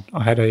going on.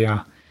 I had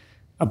a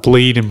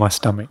bleed in my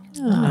stomach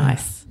Oh,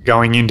 nice.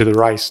 going into the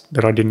race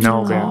that I didn't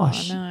know about.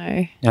 Gosh.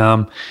 Oh,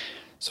 no.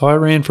 So I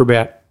ran for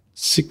about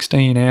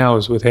 16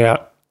 hours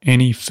without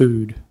any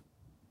food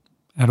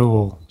at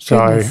all. So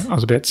Goodness. I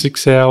was about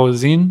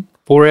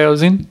 4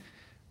 hours in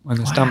when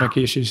the stomach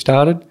issue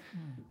started.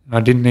 And I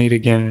didn't eat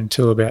again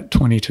until about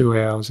 22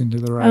 hours into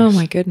the race. Oh,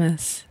 my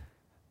goodness.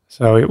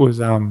 So it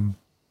was, I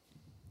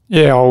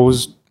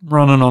was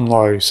running on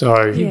low.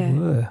 So, Yeah.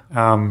 Were.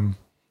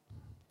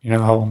 the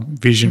whole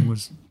vision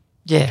was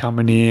Yeah.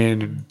 coming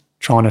in and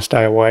trying to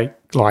stay awake,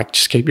 like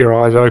just keep your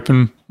eyes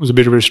open. It was a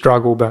bit of a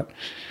struggle, but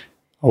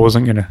I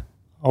wasn't gonna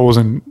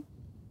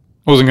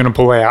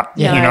pull out.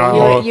 Yeah.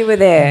 No, you were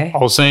there. I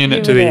was seeing You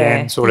it to were the there,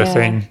 end, sort of yeah.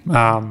 thing.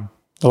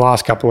 The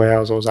last couple of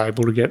hours, I was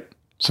able to get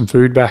some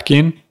food back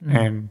in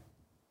and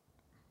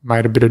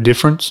made a bit of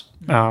difference.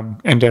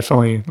 And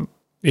definitely,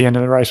 the end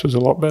of the race was a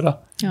lot better.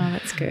 Oh,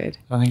 that's good.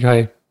 I think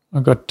I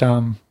got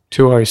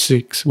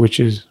 2:06, which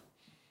is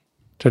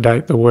to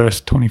date the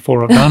worst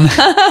 24 I've done.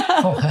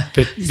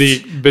 But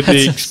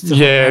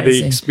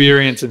the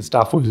experience and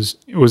stuff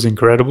was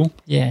incredible.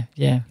 Yeah,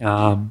 yeah.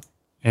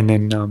 And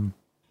then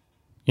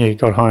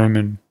got home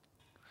and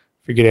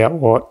figured out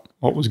what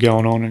was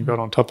going on and got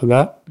on top of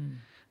that.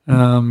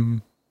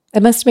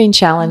 It must have been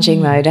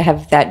challenging though to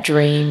have that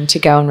dream to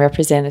go and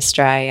represent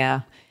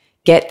Australia,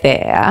 get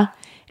there,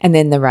 and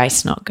then the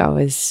race not go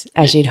as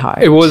you'd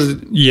hoped. It was,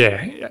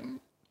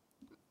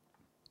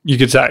 you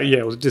could say,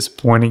 it was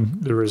disappointing,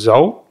 the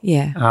result.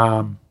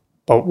 Yeah.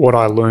 But what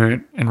I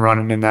learned and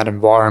running in that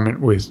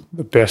environment with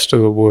the best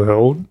of the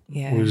world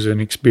was an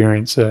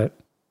experience that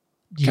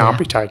can't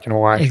be taken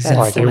away.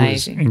 Exactly. Like, it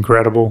was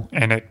incredible,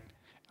 and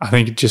I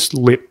think it just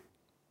lit,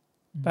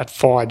 that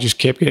fire just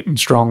kept getting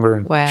stronger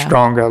and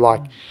stronger.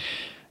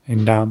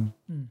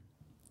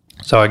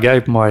 So I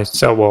gave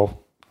myself,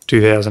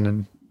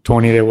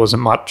 2020 there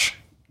wasn't much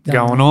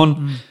going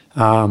on.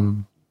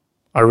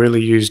 I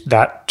really used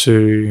that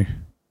to,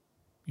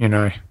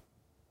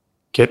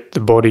 get the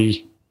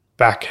body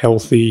back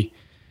healthy.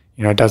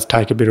 It does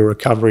take a bit of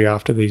recovery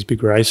after these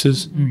big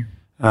races.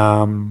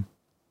 And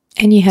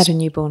you had a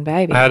newborn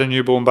baby. I had a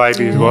newborn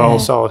baby as well,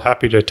 so I was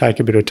happy to take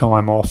a bit of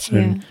time off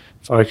and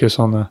focus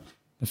on the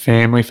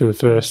family for the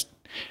first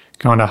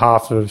kind of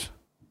half of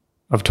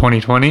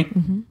 2020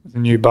 with the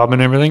new bub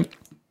and everything.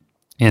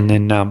 And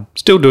then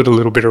still did a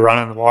little bit of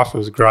running. The wife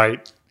was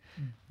great.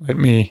 Let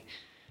me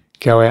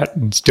go out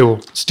and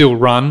still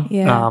run.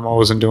 Yeah. I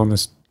wasn't doing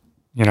this,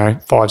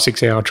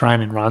 5-6 hour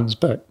training runs,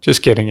 but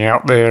just getting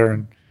out there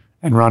and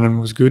running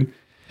was good.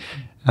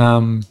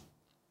 And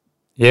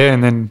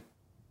then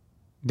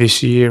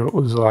this year it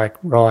was like,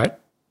 right,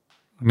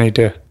 I need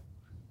to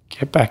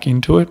get back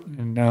into it.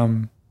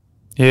 And,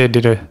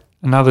 did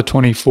another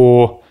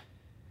 24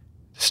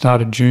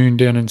 start of June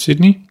down in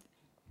Sydney,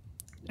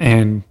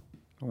 and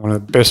one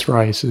of the best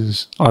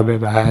races I've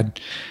ever had.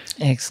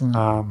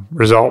 Excellent.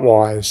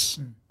 Result-wise,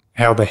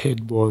 how the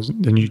head was,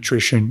 the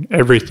nutrition,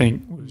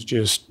 everything was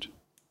just...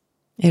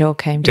 It all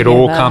came together. It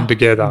all come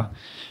together.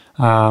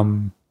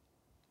 And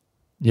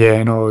I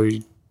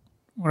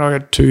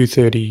got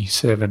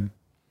 2:37.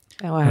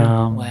 Oh,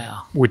 wow.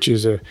 Wow. Which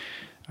is a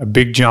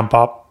big jump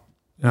up,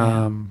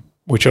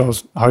 which I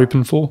was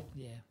hoping for.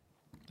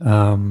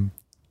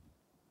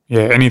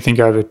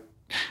 Anything over, I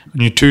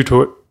knew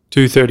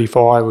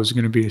 2:35 was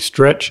going to be a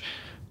stretch.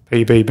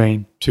 PB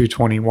being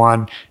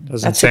 2:21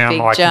 doesn't That's sound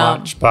like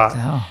jump. much, but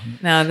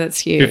No, that's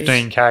huge.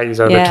 15 Ks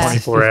over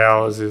 24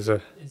 hours is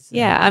a...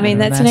 Yeah, I mean,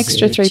 that's an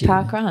extra 3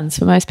 park runs.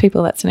 For most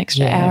people, that's an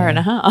extra hour and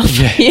a half.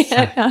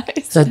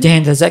 So,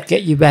 Dan, does that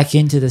get you back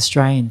into the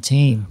Australian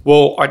team?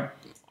 Well,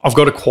 I've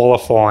got a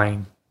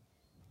qualifying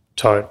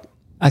tote.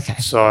 Okay.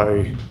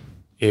 So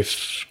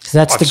if... So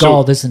that's the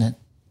goal, isn't it?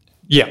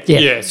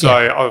 Yeah. So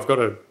I've got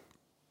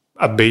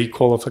a B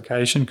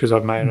qualification because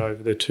I've made it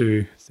over the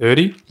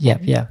 2:30.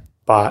 Yeah.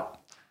 But,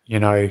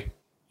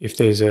 if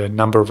there's a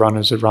number of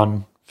runners that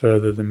run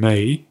further than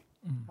me,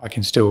 I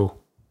can still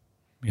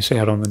miss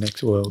out on the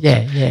next World.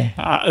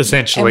 Yeah.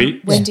 Essentially.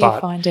 And when do you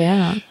find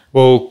out?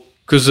 Well,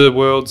 because the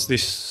Worlds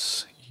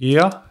this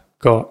year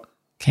got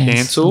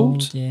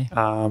cancelled. Yeah.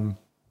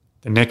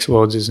 The next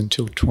Worlds is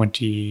until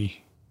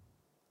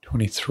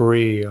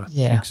 2023, I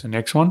think is the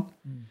next one.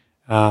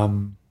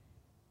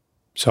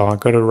 So I've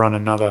got to run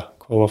another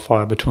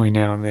qualifier between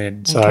now and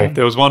then. So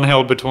there was one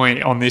held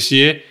on this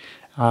year.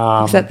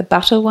 Is that the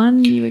butter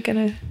one you were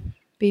going to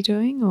be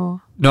doing,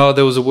 or? No,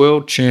 there was a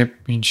World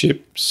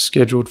Championship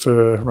scheduled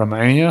for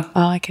Romania.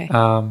 Oh, okay.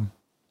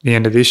 The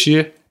end of this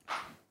year.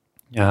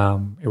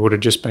 It would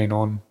have just been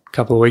on a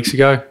couple of weeks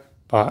ago,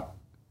 but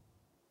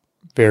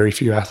very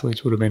few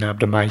athletes would have been able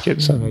to make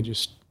it, so they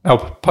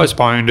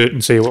postponed it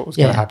and see what was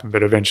going to happen,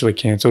 but eventually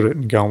cancelled it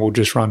and going, we'll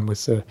just run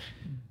with the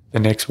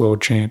next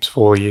World Champs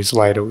 4 years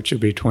later, which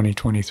would be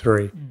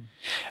 2023.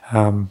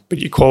 But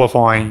your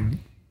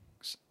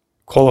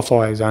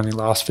qualifiers only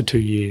last for 2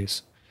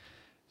 years.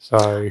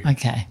 So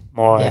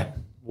my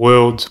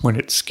Worlds, when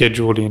it's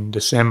scheduled in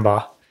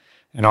December,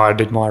 and I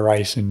did my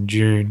race in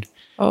June,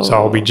 so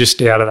I'll be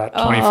just out of that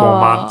 24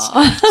 months.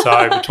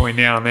 So between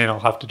now and then,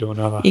 I'll have to do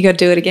another. You got to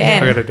do it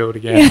again. I got to do it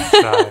again.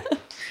 So,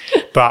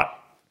 but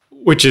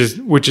which is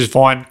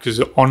fine,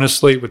 because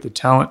honestly, with the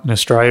talent in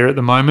Australia at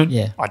the moment,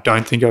 I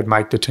don't think I'd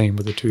make the team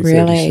with a 2:37.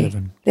 Really?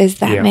 There's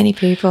that many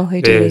people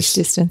who do these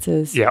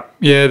distances. Yeah.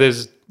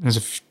 There's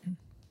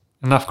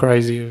enough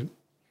crazy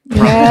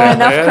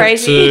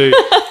crazy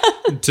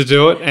to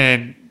do it,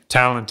 and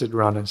talented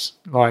runners,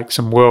 like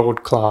some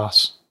world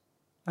class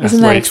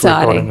Isn't that athletes we've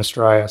got exciting? in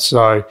Australia.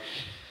 So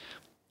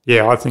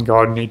I think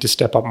I'd need to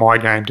step up my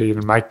game to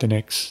even make the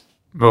next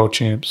World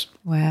Champs.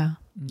 Wow.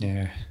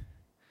 Yeah.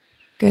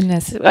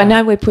 Goodness. I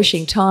know we're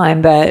pushing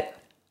time, but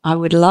I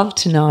would love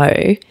to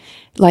know,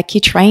 like,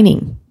 your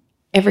training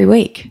every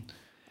week.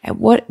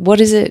 What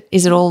is it?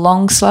 Is it all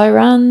long, slow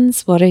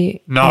runs? What are you?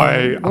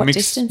 No, what I mix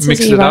distances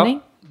it are you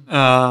up.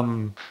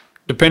 running?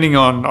 Depending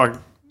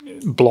on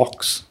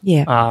blocks.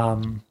 Yeah.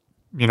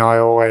 I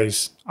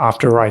always,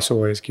 after a race,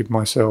 always give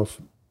myself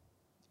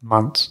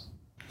months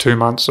 2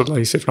 months at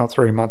least, if not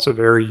 3 months, of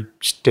very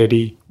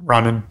steady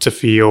running to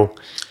feel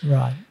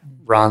Right.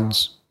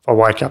 runs. If I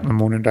wake up in the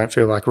morning and don't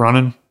feel like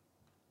running,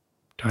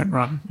 don't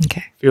run.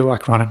 Okay. Feel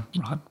like running,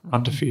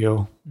 run to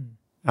feel.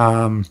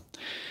 That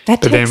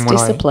But then takes when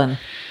discipline.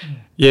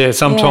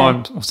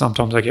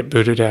 Sometimes I get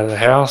booted out of the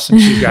house and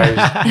she goes,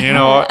 you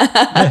know what,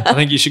 I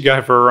think you should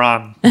go for a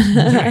run.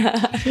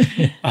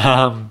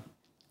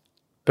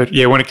 But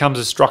yeah, when it comes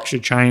to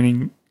structured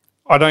training,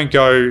 I don't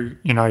go,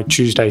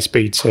 Tuesday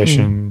speed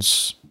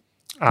sessions,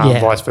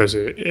 vice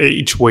versa.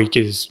 Each week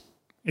is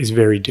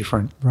very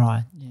different.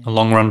 Right. Yeah. A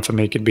long run for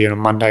me could be on a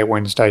Monday,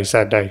 Wednesday,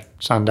 Saturday,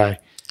 Sunday.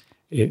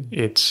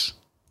 It's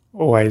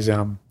always it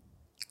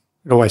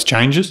always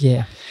changes.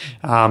 Yeah.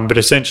 But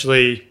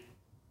essentially,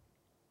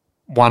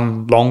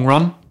 one long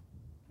run.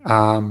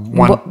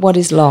 What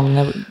is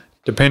long?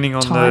 Depending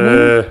on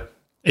Timing?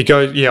 it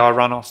goes. Yeah, I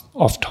run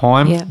off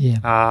time. Yeah.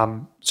 Yeah.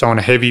 So on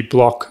a heavy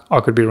block, I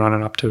could be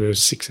running up to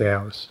 6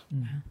 hours,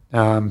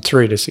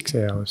 3 to 6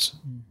 hours,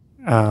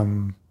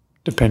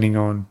 depending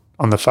on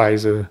the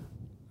phase of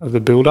the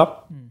build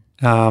up.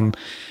 And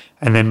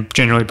then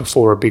generally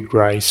before a big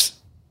race,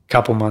 a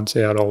couple months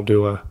out, I'll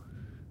do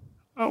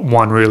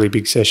one really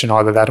big session.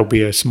 Either that'll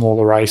be a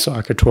smaller race,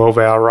 like a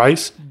 12-hour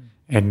race,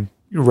 and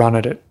run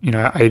it at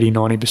 80,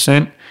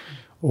 90%,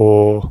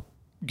 or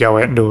go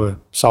out and do a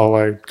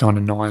solo kind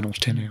of 9 or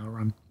 10-hour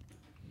run,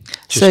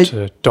 just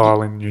to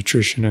dial in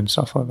nutrition and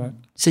stuff like that.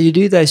 So you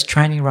do those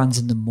training runs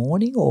in the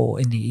morning or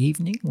in the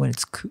evening when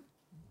it's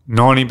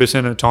 90%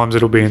 of the times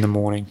it'll be in the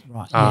morning.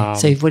 right? Yeah.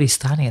 So what are you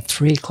starting at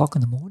 3 o'clock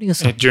in the morning or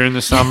something? During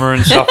the summer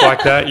and stuff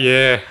like that,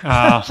 yeah.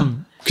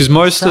 Because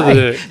most of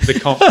the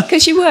comp,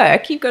 Because you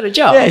work, you've got a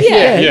job.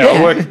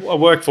 I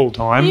work full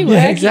time. You work,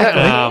 Yeah,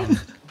 exactly.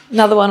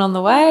 Another one on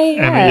the way.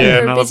 And you're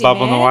a another busy bub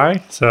on the man.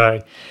 way.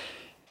 So,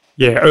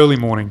 yeah, early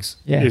mornings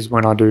Yeah. is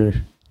when I do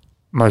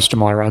most of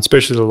my runs,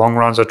 especially the long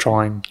runs. I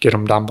try and get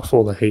them done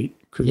before the heat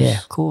because Yeah,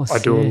 of course. I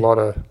do a lot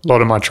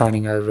of my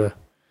training over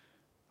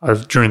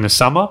during the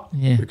summer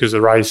Yeah. because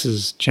the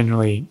races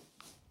generally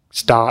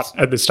start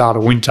at the start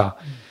of winter.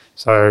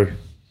 So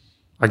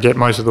I get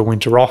most of the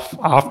winter off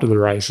after the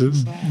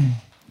races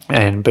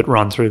but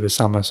run through the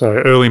summer. So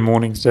early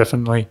mornings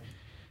definitely,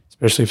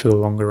 especially for the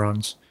longer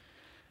runs.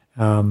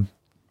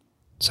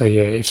 So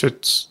yeah, if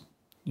it's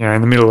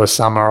in the middle of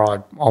summer, I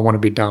want to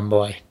be done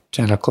by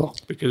 10 o'clock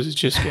because it's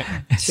just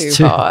getting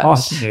Too hot.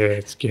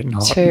 it's getting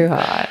hot. Too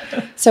hot.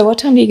 So what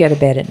time do you go to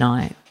bed at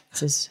night?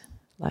 This is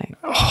like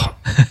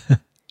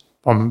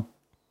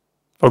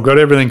If I've got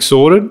everything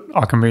sorted,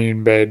 I can be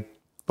in bed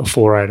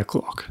before 8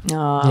 o'clock.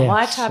 Oh, Yeah.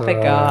 my type of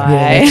Yeah,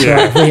 guy.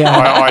 that's right. We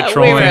are. I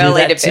try We're and,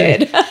 early to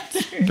that bed.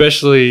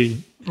 especially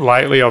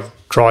lately, I've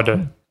tried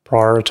to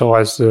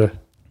prioritise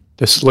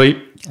the sleep.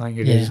 I think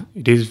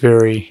it is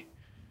very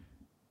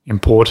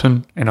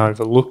important and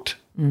overlooked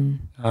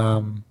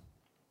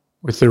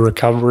with the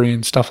recovery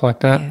and stuff like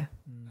that.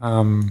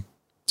 Yeah.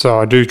 So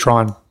I do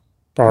try and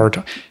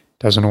prioritise.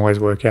 Doesn't always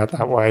work out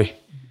that way.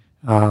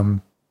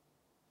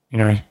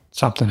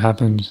 Something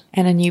happens.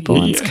 And a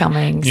newborn's Yeah.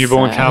 coming.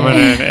 Newborn so- coming,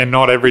 and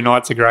not every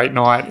night's a great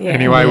night Yeah.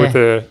 anyway.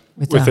 Yeah.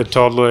 With a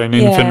toddler and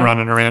infant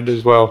running around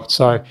as well.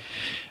 So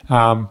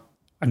I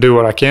do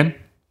what I can,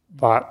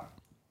 but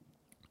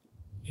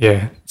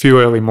yeah, a few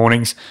early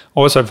mornings.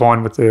 I also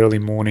find with the early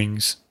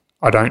mornings,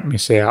 I don't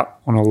miss out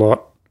on a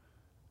lot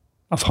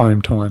of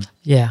home time.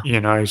 Yeah.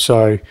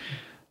 So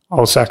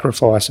I'll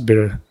sacrifice a bit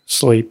of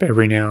sleep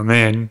every now and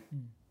then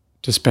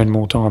to spend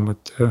more time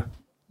with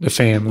the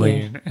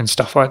family and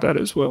stuff like that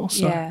as well.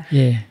 So Yeah.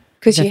 Yeah.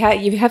 Because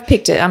you have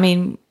picked it. I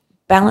mean,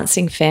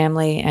 balancing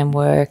family and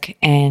work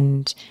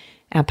and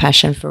our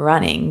passion for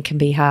running can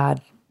be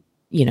hard,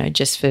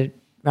 just for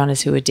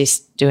runners who are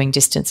doing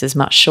distances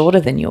much shorter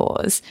than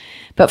yours.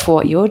 But for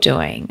what you're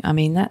doing, I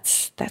mean,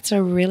 that's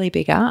a really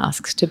big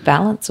ask to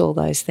balance all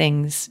those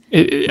things.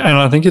 and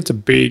I think it's a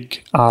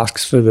big ask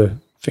for the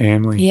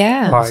family.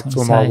 Yeah. Like That's for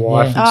what my I'm saying,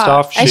 wife yeah. and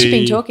stuff. As you've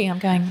been talking, I'm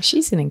going,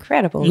 she's an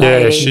incredible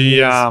lady.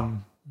 Yeah,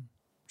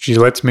 she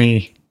lets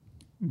me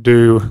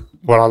do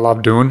what I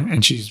love doing,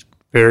 and she's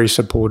very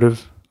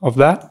supportive of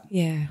that.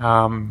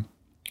 Yeah.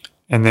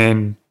 And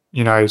then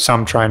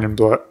some training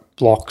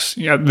blocks,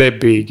 they're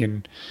big,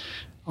 and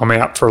I'm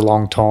out for a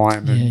long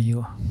time. Yeah, And,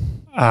 you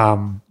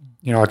are.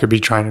 I could be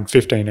training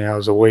 15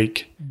 hours a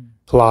week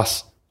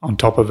plus on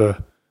top of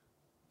a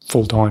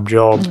full-time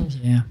job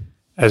Yeah.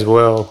 as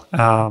well.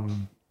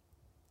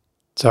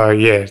 So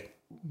yeah,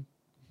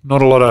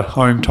 not a lot of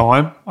home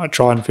time. I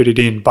try and fit it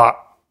in, but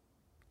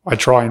I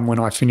try and when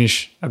I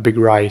finish a big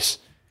race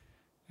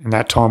and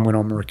that time when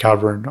I'm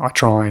recovering, I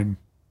try and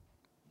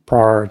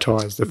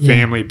prioritise the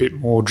family a bit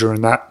more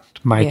during that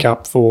to make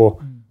up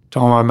for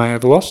time I may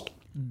have lost.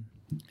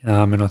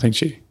 And I think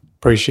she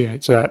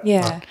appreciates that.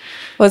 Yeah.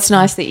 Well, it's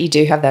nice that you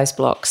do have those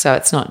blocks, so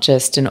it's not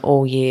just an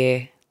all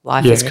year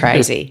life is Yeah,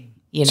 crazy.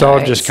 So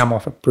I've just come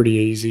off a pretty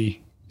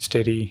easy,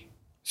 steady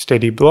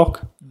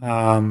block,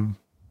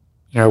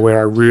 where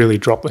I really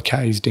drop the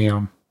Ks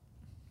down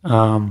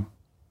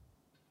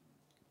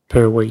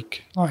per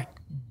week, like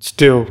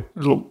still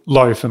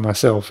low for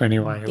myself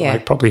anyway. Yeah.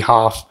 Like probably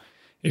half,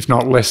 if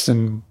not less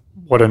than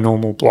what a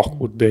normal block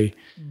would be.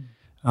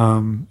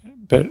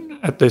 But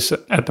at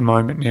the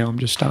moment now, I'm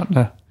just starting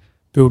to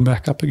build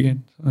back up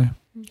again. So.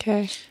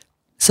 Okay.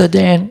 So,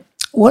 Dan,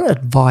 what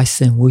advice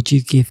then would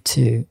you give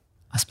to,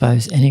 I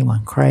suppose,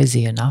 anyone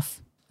crazy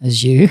enough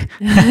as you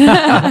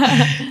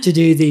to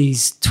do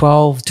these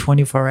 12,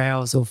 24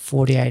 hours or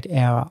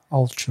 48-hour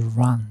ultra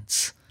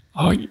runs?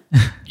 Oh,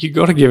 you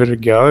got to give it a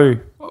go.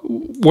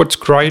 What's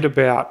great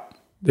about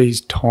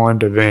these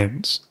timed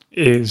events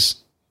is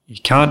you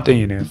can't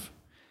DNF.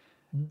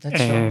 That's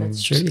right.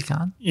 That's true. You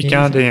can't. You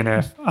can't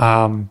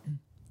DNF.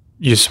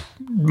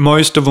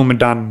 Most of them are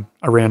done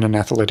around an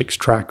athletics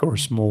track or a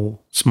small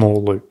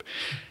loop.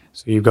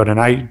 So you've got an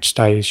aid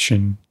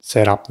station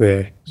set up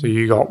there. So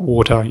you got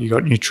water, you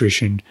got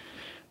nutrition,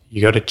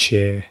 you got a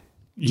chair,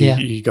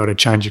 you got to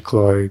change your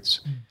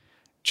clothes.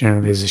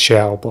 Generally, there's a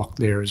shower block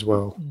there as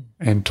well,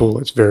 and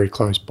toilets very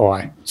close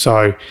by.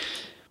 So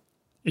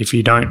if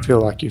you don't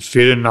feel like you're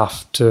fit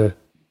enough to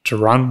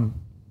run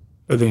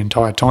for the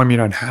entire time, you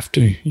don't have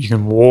to. You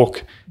can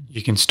walk,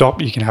 you can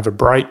stop, you can have a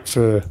break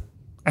for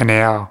an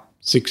hour,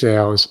 6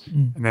 hours,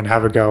 and then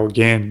have a go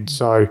again.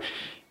 So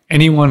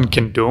anyone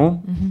can do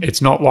them.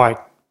 It's not like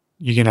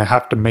you're going to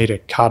have to meet a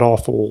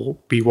cutoff or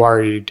be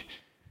worried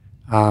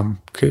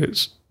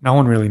because no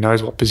one really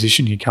knows what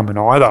position you come in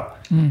either.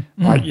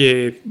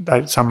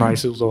 Like, some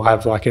races will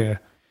have like a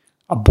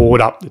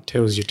board up that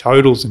tells you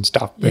totals and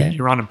stuff, but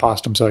you're running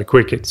past them so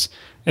quick it's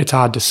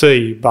hard to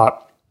see.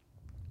 But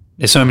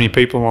there's so many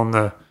people on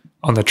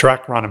the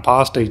track running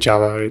past each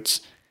other.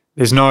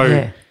 There's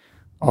no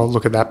oh,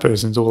 look at that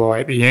person's all the way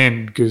at the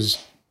end, because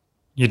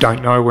you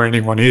don't know where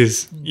anyone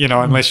is,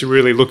 unless you're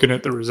really looking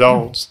at the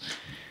results.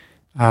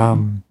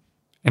 And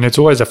it's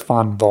always a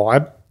fun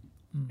vibe,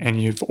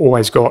 and you've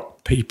always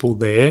got people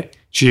there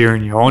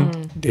cheering you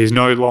on. There's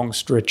no long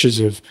stretches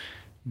of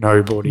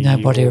nobody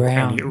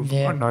around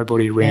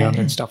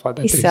and stuff like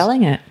that. He's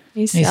selling it.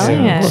 He's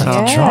selling it.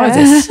 Well, try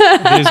this.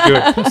 It is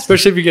good,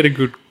 especially if you get a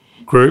good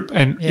group,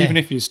 and even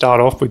if you start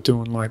off with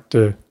doing like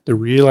the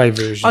relay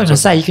version. I was going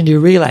to say, you can do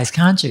relays,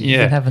 can't you? You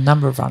Yeah. can have a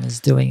number of runners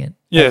doing it.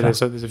 Yeah,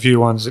 there's a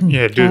few ones that do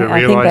the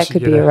I relays. think that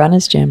could be a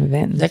runners jam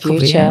event in the That could be,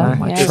 future. I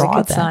might we try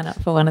could that. sign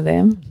up for one of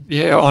them.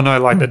 Yeah, I know,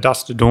 like the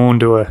Dust to Dawn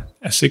do a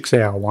 6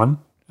 hour one,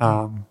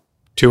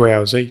 2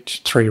 hours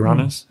each, 3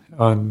 runners.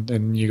 And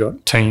then you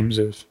got teams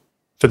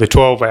for the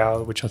 12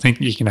 hour, which I think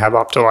you can have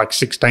up to like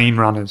 16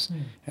 runners.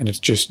 And it's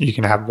just, you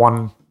can have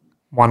one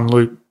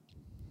loop,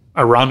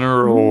 a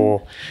runner,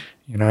 or,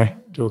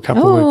 do a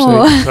couple loops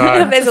each.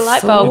 So, There's a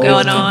light bulb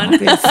going on.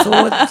 Good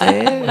thought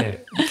there.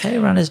 Okay,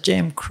 runners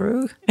jam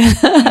crew.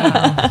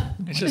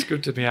 it's just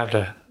good to be able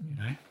to,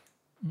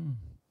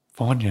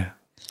 find your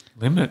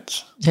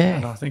limits. Yeah.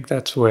 And I think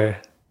that's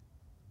where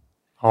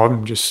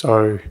I'm just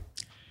so...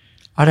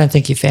 I don't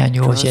think you found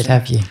yours yet,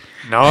 have you?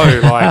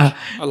 No,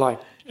 like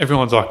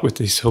everyone's like with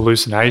these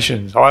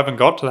hallucinations. I haven't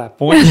got to that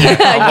point yet. You've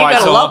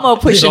got a lot more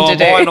pushing to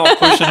do. Am I not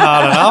pushing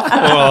hard enough?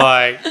 Or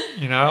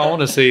I want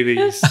to see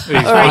these Or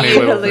are funny you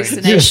little things.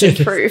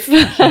 hallucination proof?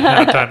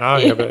 I don't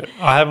know, but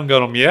I haven't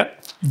got them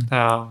yet.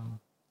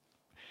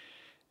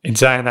 In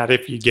saying that,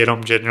 if you get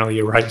them, generally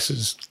your race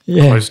is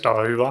close to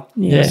over.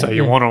 Yeah. So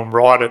you want them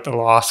right at the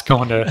last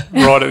right at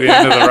the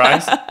end of the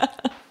race.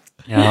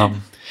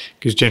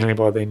 Because generally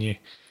by then you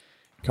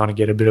kind of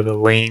get a bit of a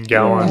lean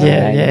going.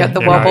 Yeah. You got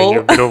the wobble.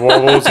 A bit of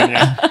wobbles and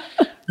you're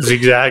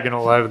zigzagging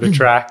all over the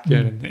track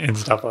and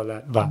stuff like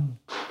that. But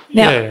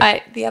Now,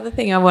 the other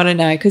thing I want to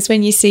know, because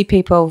when you see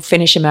people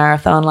finish a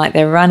marathon, like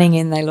they're running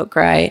in, they look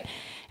great,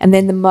 and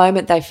then the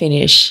moment they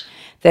finish,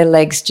 their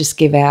legs just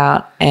give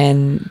out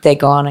and they're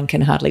gone and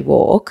can hardly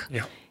walk.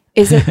 Yeah.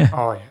 Is it?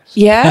 Oh, yes.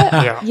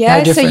 Yeah. Yeah. No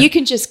So different. you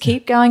can just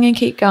keep going and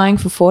keep going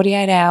for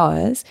 48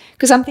 hours.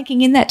 Because I'm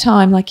thinking in that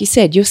time, like you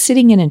said, you're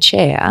sitting in a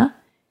chair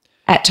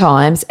at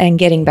times and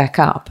getting back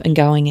up and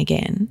going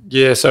again.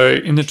 Yeah, so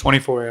in the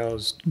 24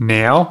 hours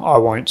now, I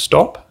won't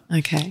stop.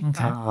 Okay.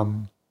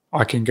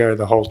 I can go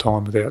the whole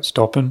time without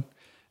stopping,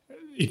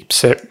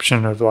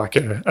 exception of like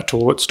a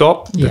toilet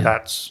stop. Yeah. But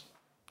that's,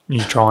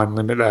 you try and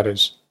limit that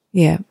as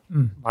Yeah.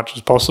 much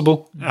as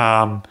possible.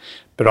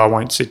 But I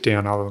won't sit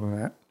down other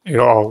than that.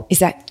 I'll Is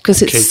that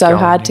because it's Keep so going,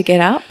 hard yeah. to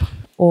get up,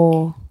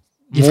 or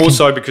more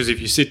so because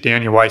if you sit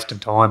down, you're wasting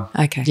time.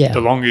 okay? Yeah.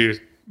 The longer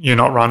you're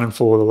not running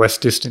for, the less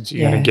distance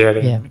you're going to get.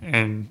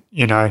 And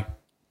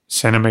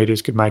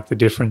centimetres could make the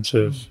difference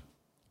of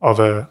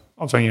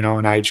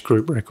an age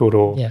group record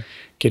or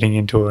getting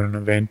into an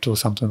event or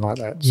something like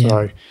that. Yeah.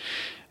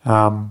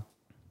 So,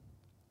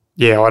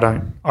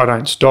 I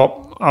don't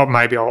stop.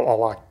 Maybe I'll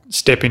like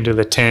step into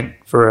the tent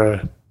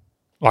for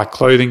a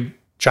clothing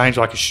change,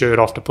 like a shirt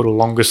off to put a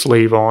longer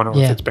sleeve on, or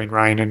if it's been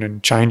raining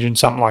and changing,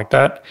 something like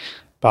that.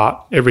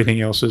 But everything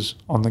else is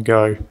on the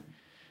go.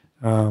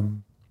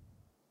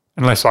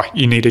 Unless like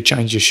you need to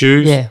change your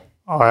shoes. Yeah.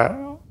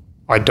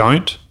 I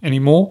don't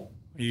anymore.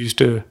 I used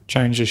to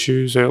change the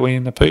shoes early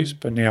in the piece,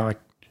 but now I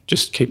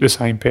just keep the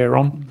same pair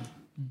on.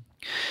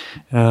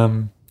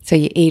 So So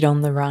you eat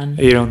on the run.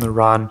 eat on the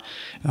run.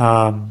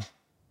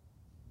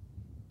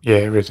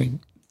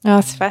 Everything. Oh,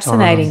 it's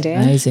fascinating,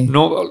 Dan. Amazing.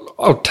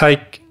 I'll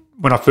take,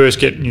 when I first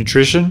get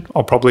nutrition,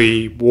 I'll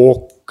probably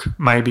walk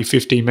maybe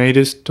 50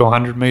 metres to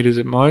 100 metres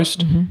at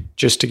most,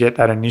 just to get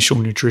that initial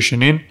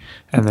nutrition in,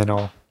 and then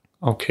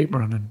I'll keep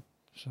running.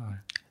 So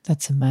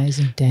That's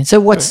amazing, Dan. So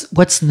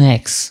what's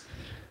next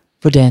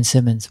for Dan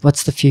Simmons?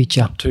 What's the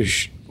future?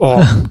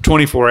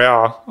 24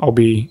 hour, I'll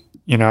be,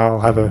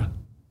 I'll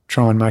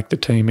try and make the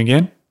team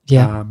again.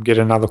 Yeah. Get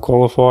another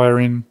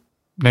qualifier in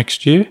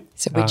next year.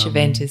 So which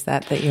event is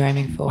that you're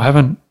aiming for? I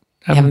haven't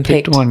haven't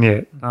picked picked? one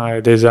yet.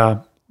 No, there's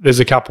a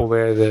couple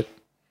there that,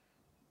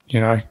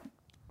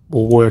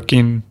 will work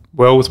in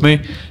well with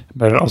me,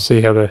 but I'll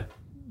see how the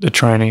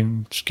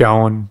training's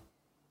going,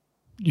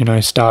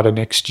 start of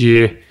next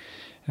year,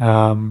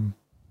 and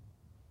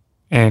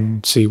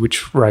see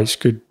which race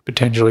could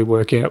potentially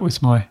work out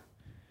with my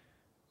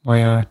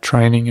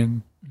training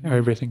and how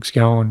everything's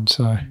going.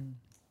 So,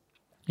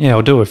 yeah,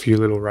 I'll do a few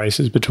little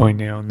races between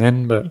now and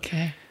then, but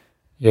Okay.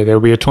 yeah, there'll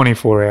be a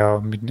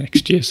 24-hour mid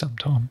next year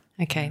sometime.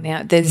 Okay.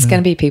 Now, there's going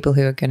to be people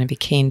who are going to be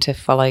keen to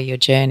follow your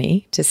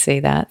journey to see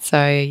that.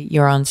 So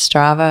you're on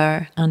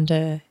Strava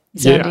under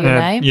your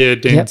name? Yeah,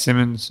 Dan Yep.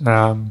 Simmons,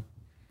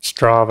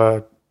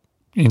 Strava,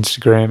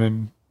 Instagram,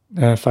 and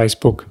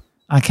Facebook.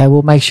 Okay,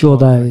 we'll make sure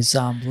those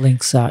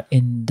links are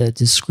in the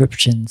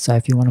description. So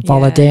if you want to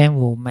follow Yeah. Dan,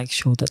 we'll make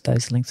sure that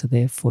those links are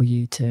there for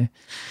you to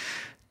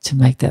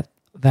make that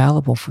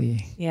available for you.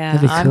 Yeah,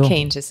 That'd be I'm cool.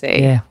 keen to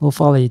see. Yeah, we'll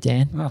follow you,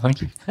 Dan. Oh,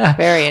 thank you.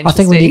 Very interesting. I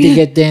think we need to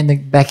get Dan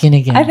back in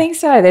again. I think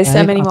so. There's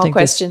so many more think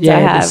questions there's-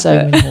 I have. There's so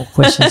but- many more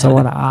questions I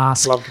want to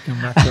ask. Love to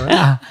come back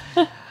to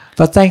it.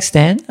 But thanks,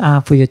 Dan,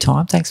 for your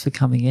time. Thanks for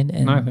coming in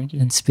and, No, thank you.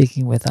 and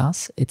speaking with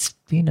us. It's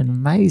been an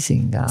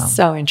amazing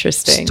So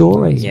interesting.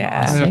 story, I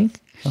Yeah. think.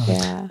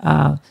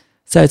 Yeah.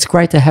 So it's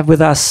great to have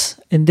with us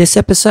in this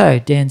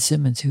episode Dan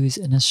Simmons, who is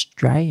an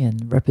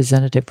Australian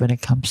representative when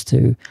it comes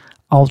to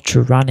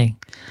ultra running.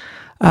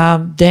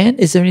 Dan,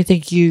 is there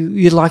anything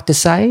you'd like to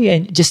say?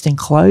 And just in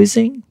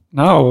closing?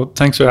 No,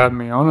 thanks for having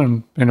me on,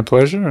 and been a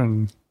pleasure.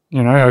 And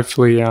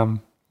hopefully,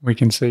 we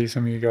can see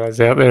some of you guys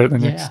out there at the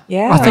next.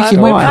 Yeah. I think you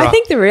might. I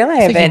think the relay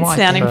think you event's might,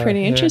 sounding yeah.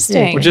 pretty Yeah.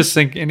 interesting. Well, just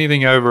think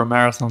anything over a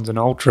marathon's an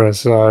ultra,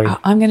 so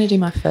I'm going to do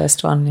my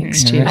first one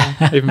next year.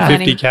 even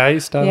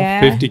 50Ks, start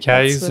Yeah, with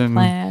 50Ks, that's the and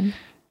plan.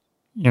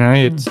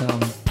 it's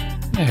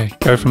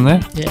go from there.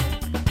 Yeah,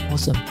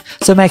 awesome.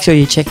 So make sure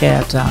you check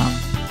out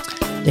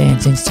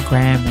Dan's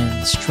Instagram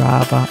and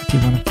Strava if you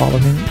want to follow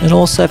him. And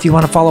also if you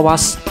want to follow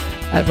us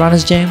at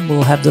Runners Jam,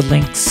 we'll have the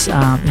links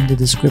in the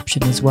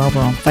description as well.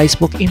 We're on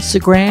Facebook,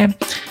 Instagram,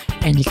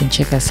 and you can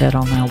check us out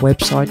on our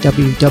website,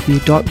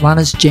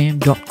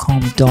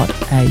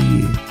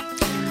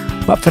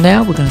 www.runnersjam.com.au. But for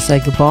now, we're going to say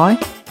goodbye.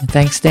 And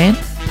thanks, Dan.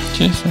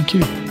 Cheers, thank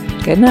you.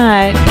 Good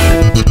night.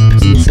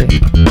 See you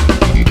soon.